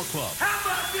Football Club. How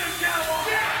about this,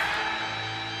 Cowboys? Yeah!